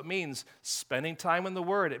daily. So it means spending time in the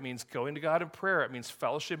Word. It means going to God in prayer. It means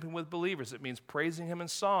fellowshipping with believers. It means praising Him in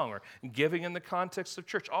song or giving in the context of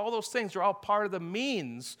church. All those things are all part of the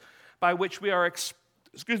means by which we are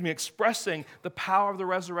expressing the power of the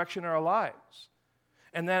resurrection in our lives.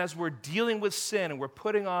 And then as we're dealing with sin and we're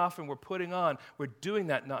putting off and we're putting on, we're doing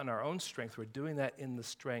that not in our own strength. We're doing that in the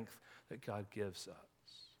strength that God gives us.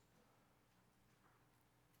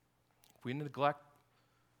 If we neglect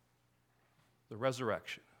the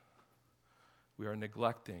resurrection, we are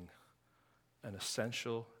neglecting an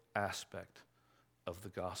essential aspect of the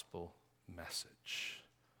gospel message.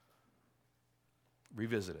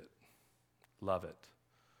 Revisit it, love it,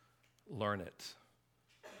 learn it,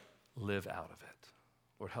 live out of it.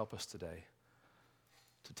 Lord, help us today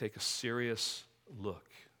to take a serious look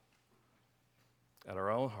at our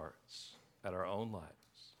own hearts, at our own lives.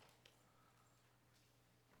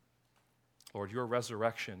 Lord, your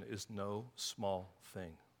resurrection is no small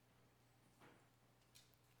thing.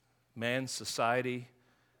 Man's society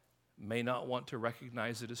may not want to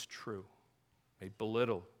recognize it as true, may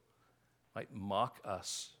belittle, might mock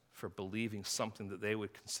us for believing something that they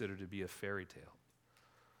would consider to be a fairy tale.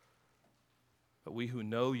 But we who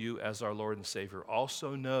know you as our Lord and Savior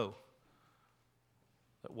also know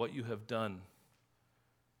that what you have done,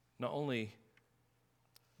 not only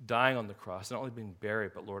dying on the cross, not only being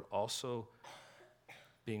buried, but Lord, also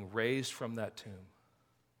being raised from that tomb,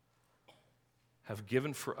 have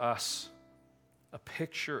given for us a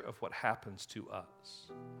picture of what happens to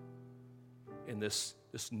us in this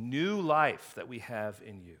new life that we have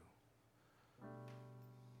in you.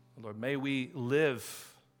 Lord, may we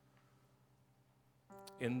live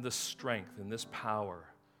in this strength, in this power,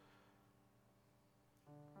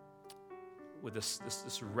 with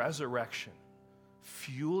this resurrection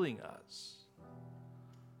fueling us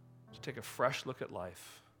to take a fresh look at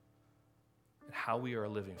life and how we are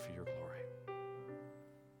living for your glory.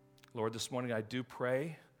 Lord, this morning I do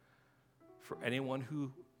pray for anyone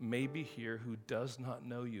who may be here who does not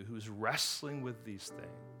know you, who's wrestling with these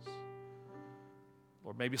things.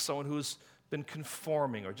 Lord, maybe someone who's been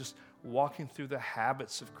conforming or just walking through the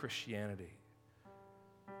habits of Christianity.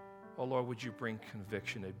 Oh Lord, would you bring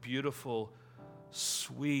conviction, a beautiful,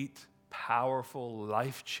 sweet, powerful,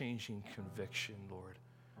 life-changing conviction, Lord,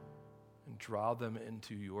 and draw them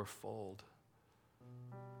into your fold.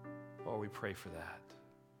 Oh, we pray for that.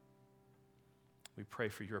 We pray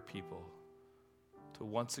for your people to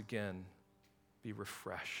once again be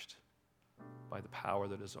refreshed by the power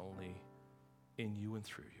that is only in you and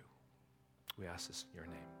through you. We ask this in your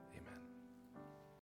name.